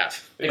his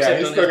behalf. Yeah, Except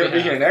he's on still his going to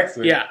be behalf. here next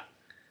week. Yeah.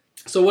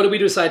 So what do we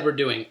decide we're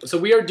doing? So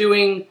we are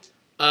doing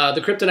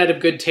the Kryptonite of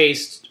Good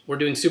Taste. We're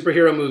doing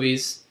superhero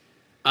movies.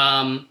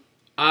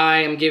 I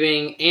am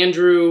giving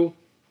Andrew.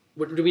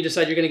 What do we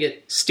decide you're going to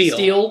get?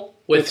 Steel.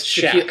 with With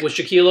Shaq.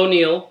 Shaquille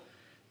O'Neal.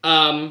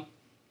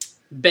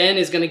 Ben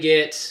is going to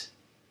get.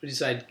 What do you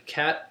decide?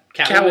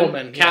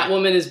 Catwoman, yeah.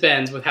 Catwoman is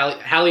Ben's with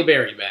Halle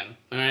Berry. Ben.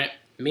 All right.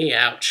 Me,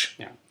 ouch.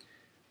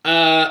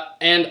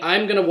 And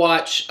I'm going to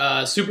watch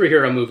a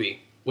superhero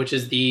movie, which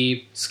is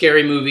the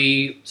scary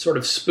movie sort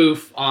of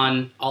spoof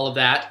on all of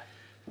that,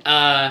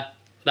 that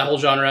whole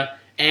genre.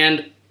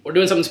 And we're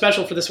doing something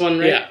special for this one,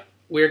 right? Yeah.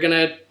 We're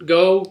gonna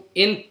go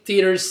in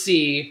theaters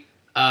see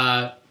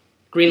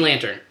Green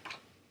Lantern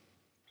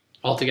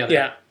all together.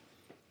 Yeah.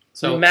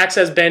 So Max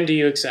says, Ben, do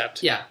you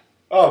accept? yeah.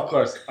 Oh, of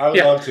course. I would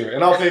Yeah. love to.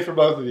 And I'll pay for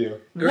both of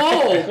you.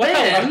 Whoa, Wow,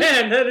 Ben!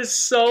 man, that is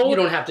so You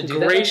don't have to do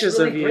that. gracious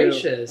That's of really you.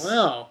 gracious.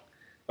 Wow.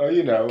 Oh,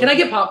 you know. Can I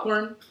get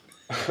popcorn?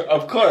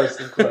 Of course,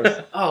 of course.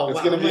 Oh, It's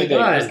wow. going to be my a date.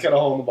 God. Just got a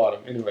hole in the bottom.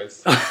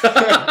 Anyways.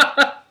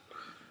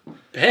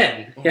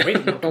 Ben, Yeah.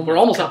 wait, we're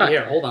almost off the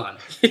air. Hold on.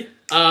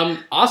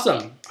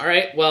 Awesome. All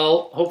right.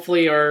 Well,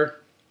 hopefully our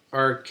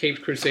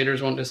Caped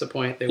Crusaders won't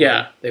disappoint. They will.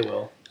 Yeah. They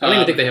will. I don't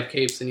even think they have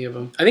capes, any of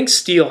them. I think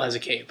Steel has a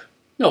cape.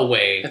 No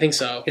way. I think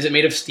so. Is it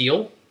made of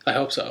steel? I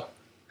hope so.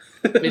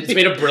 It's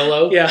made of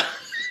Brillo? Yeah.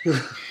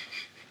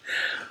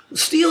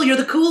 Steel, you're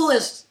the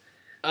coolest.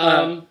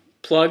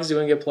 Plugs. Do you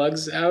want to get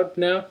plugs out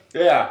now?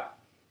 Yeah.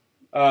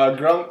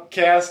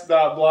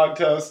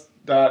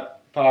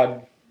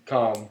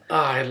 Grumpcast.blogtoast.pod.com.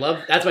 I love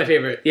that's my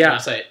favorite Yeah.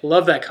 website.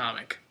 Love that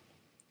comic.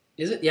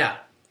 Is it? Yeah.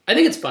 I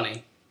think it's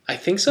funny. I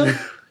think so.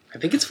 I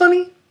think it's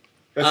funny.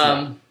 That's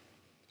not-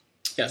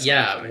 Yes.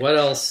 Yeah. funny. What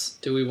else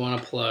do we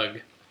want to plug?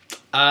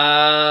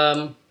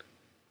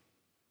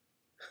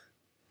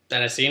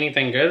 Did I see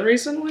anything good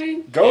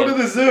recently? Go to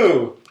the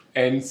zoo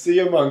and see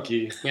a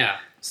monkey. Yeah.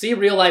 See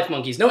real life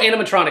monkeys. No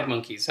animatronic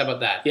monkeys. How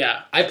about that?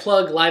 Yeah. I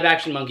plug live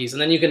action monkeys,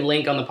 and then you can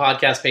link on the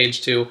podcast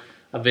page to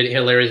a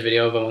hilarious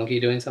video of a monkey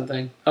doing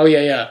something. Oh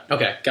yeah, yeah.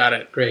 Okay. Got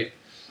it. Great.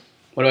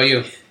 What about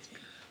you?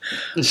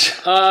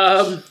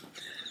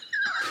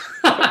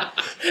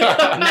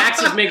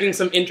 Max is making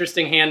some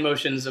interesting hand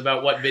motions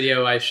about what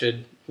video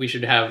we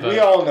should have. We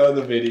all know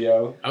the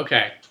video.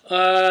 Okay.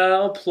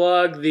 I'll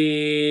plug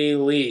the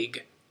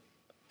League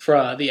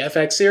for the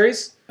FX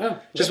series. Oh,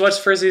 Just watch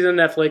the first season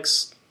on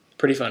Netflix.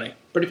 Pretty funny.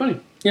 pretty funny.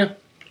 Yeah.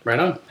 Right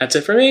on. That's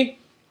it for me.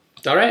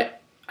 All right.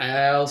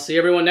 I'll see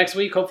everyone next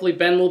week. Hopefully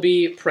Ben will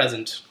be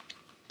present.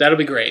 That'll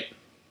be great.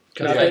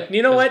 'Cause Yeah.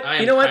 You know what? I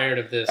am You know what? tired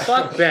of this.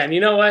 Fuck Ben. You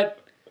know what?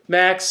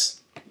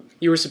 Max,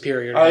 you were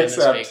superior to I Ben this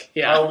accept. week.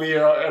 Yeah. I'll be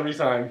here every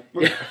time.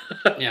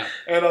 Yeah.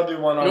 And I'll do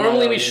one on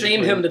Normally we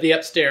shame him to the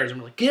upstairs and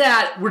we're like, get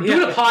out. We're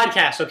doing a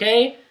podcast,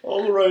 okay?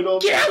 All right, I'll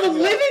Get out of the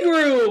living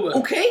room!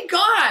 Okay,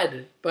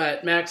 God.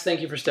 But Max, thank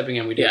you for stepping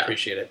in. We do Yeah.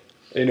 appreciate it.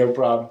 Hey, no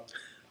problem.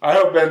 I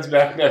hope Ben's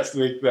back next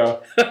week,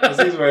 though. Because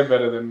he's way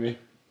better than me.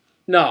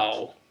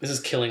 No. This is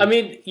killing I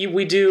me. mean,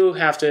 we do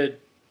have to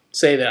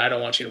say that I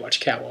don't want you to watch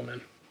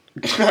Catwoman.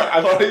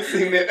 I've already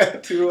seen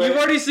it too late. You've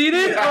already seen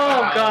it?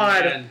 Oh,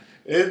 God. man.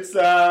 It's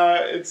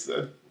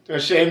a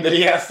shame that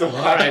he has to watch.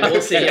 All right,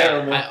 we'll see.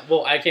 Catwoman. Yeah.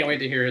 I can't wait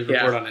to hear his Yeah.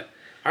 report on it.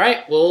 All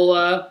right,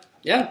 we'll,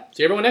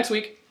 see everyone next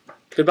week.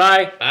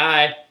 Goodbye.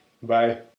 Bye. Bye.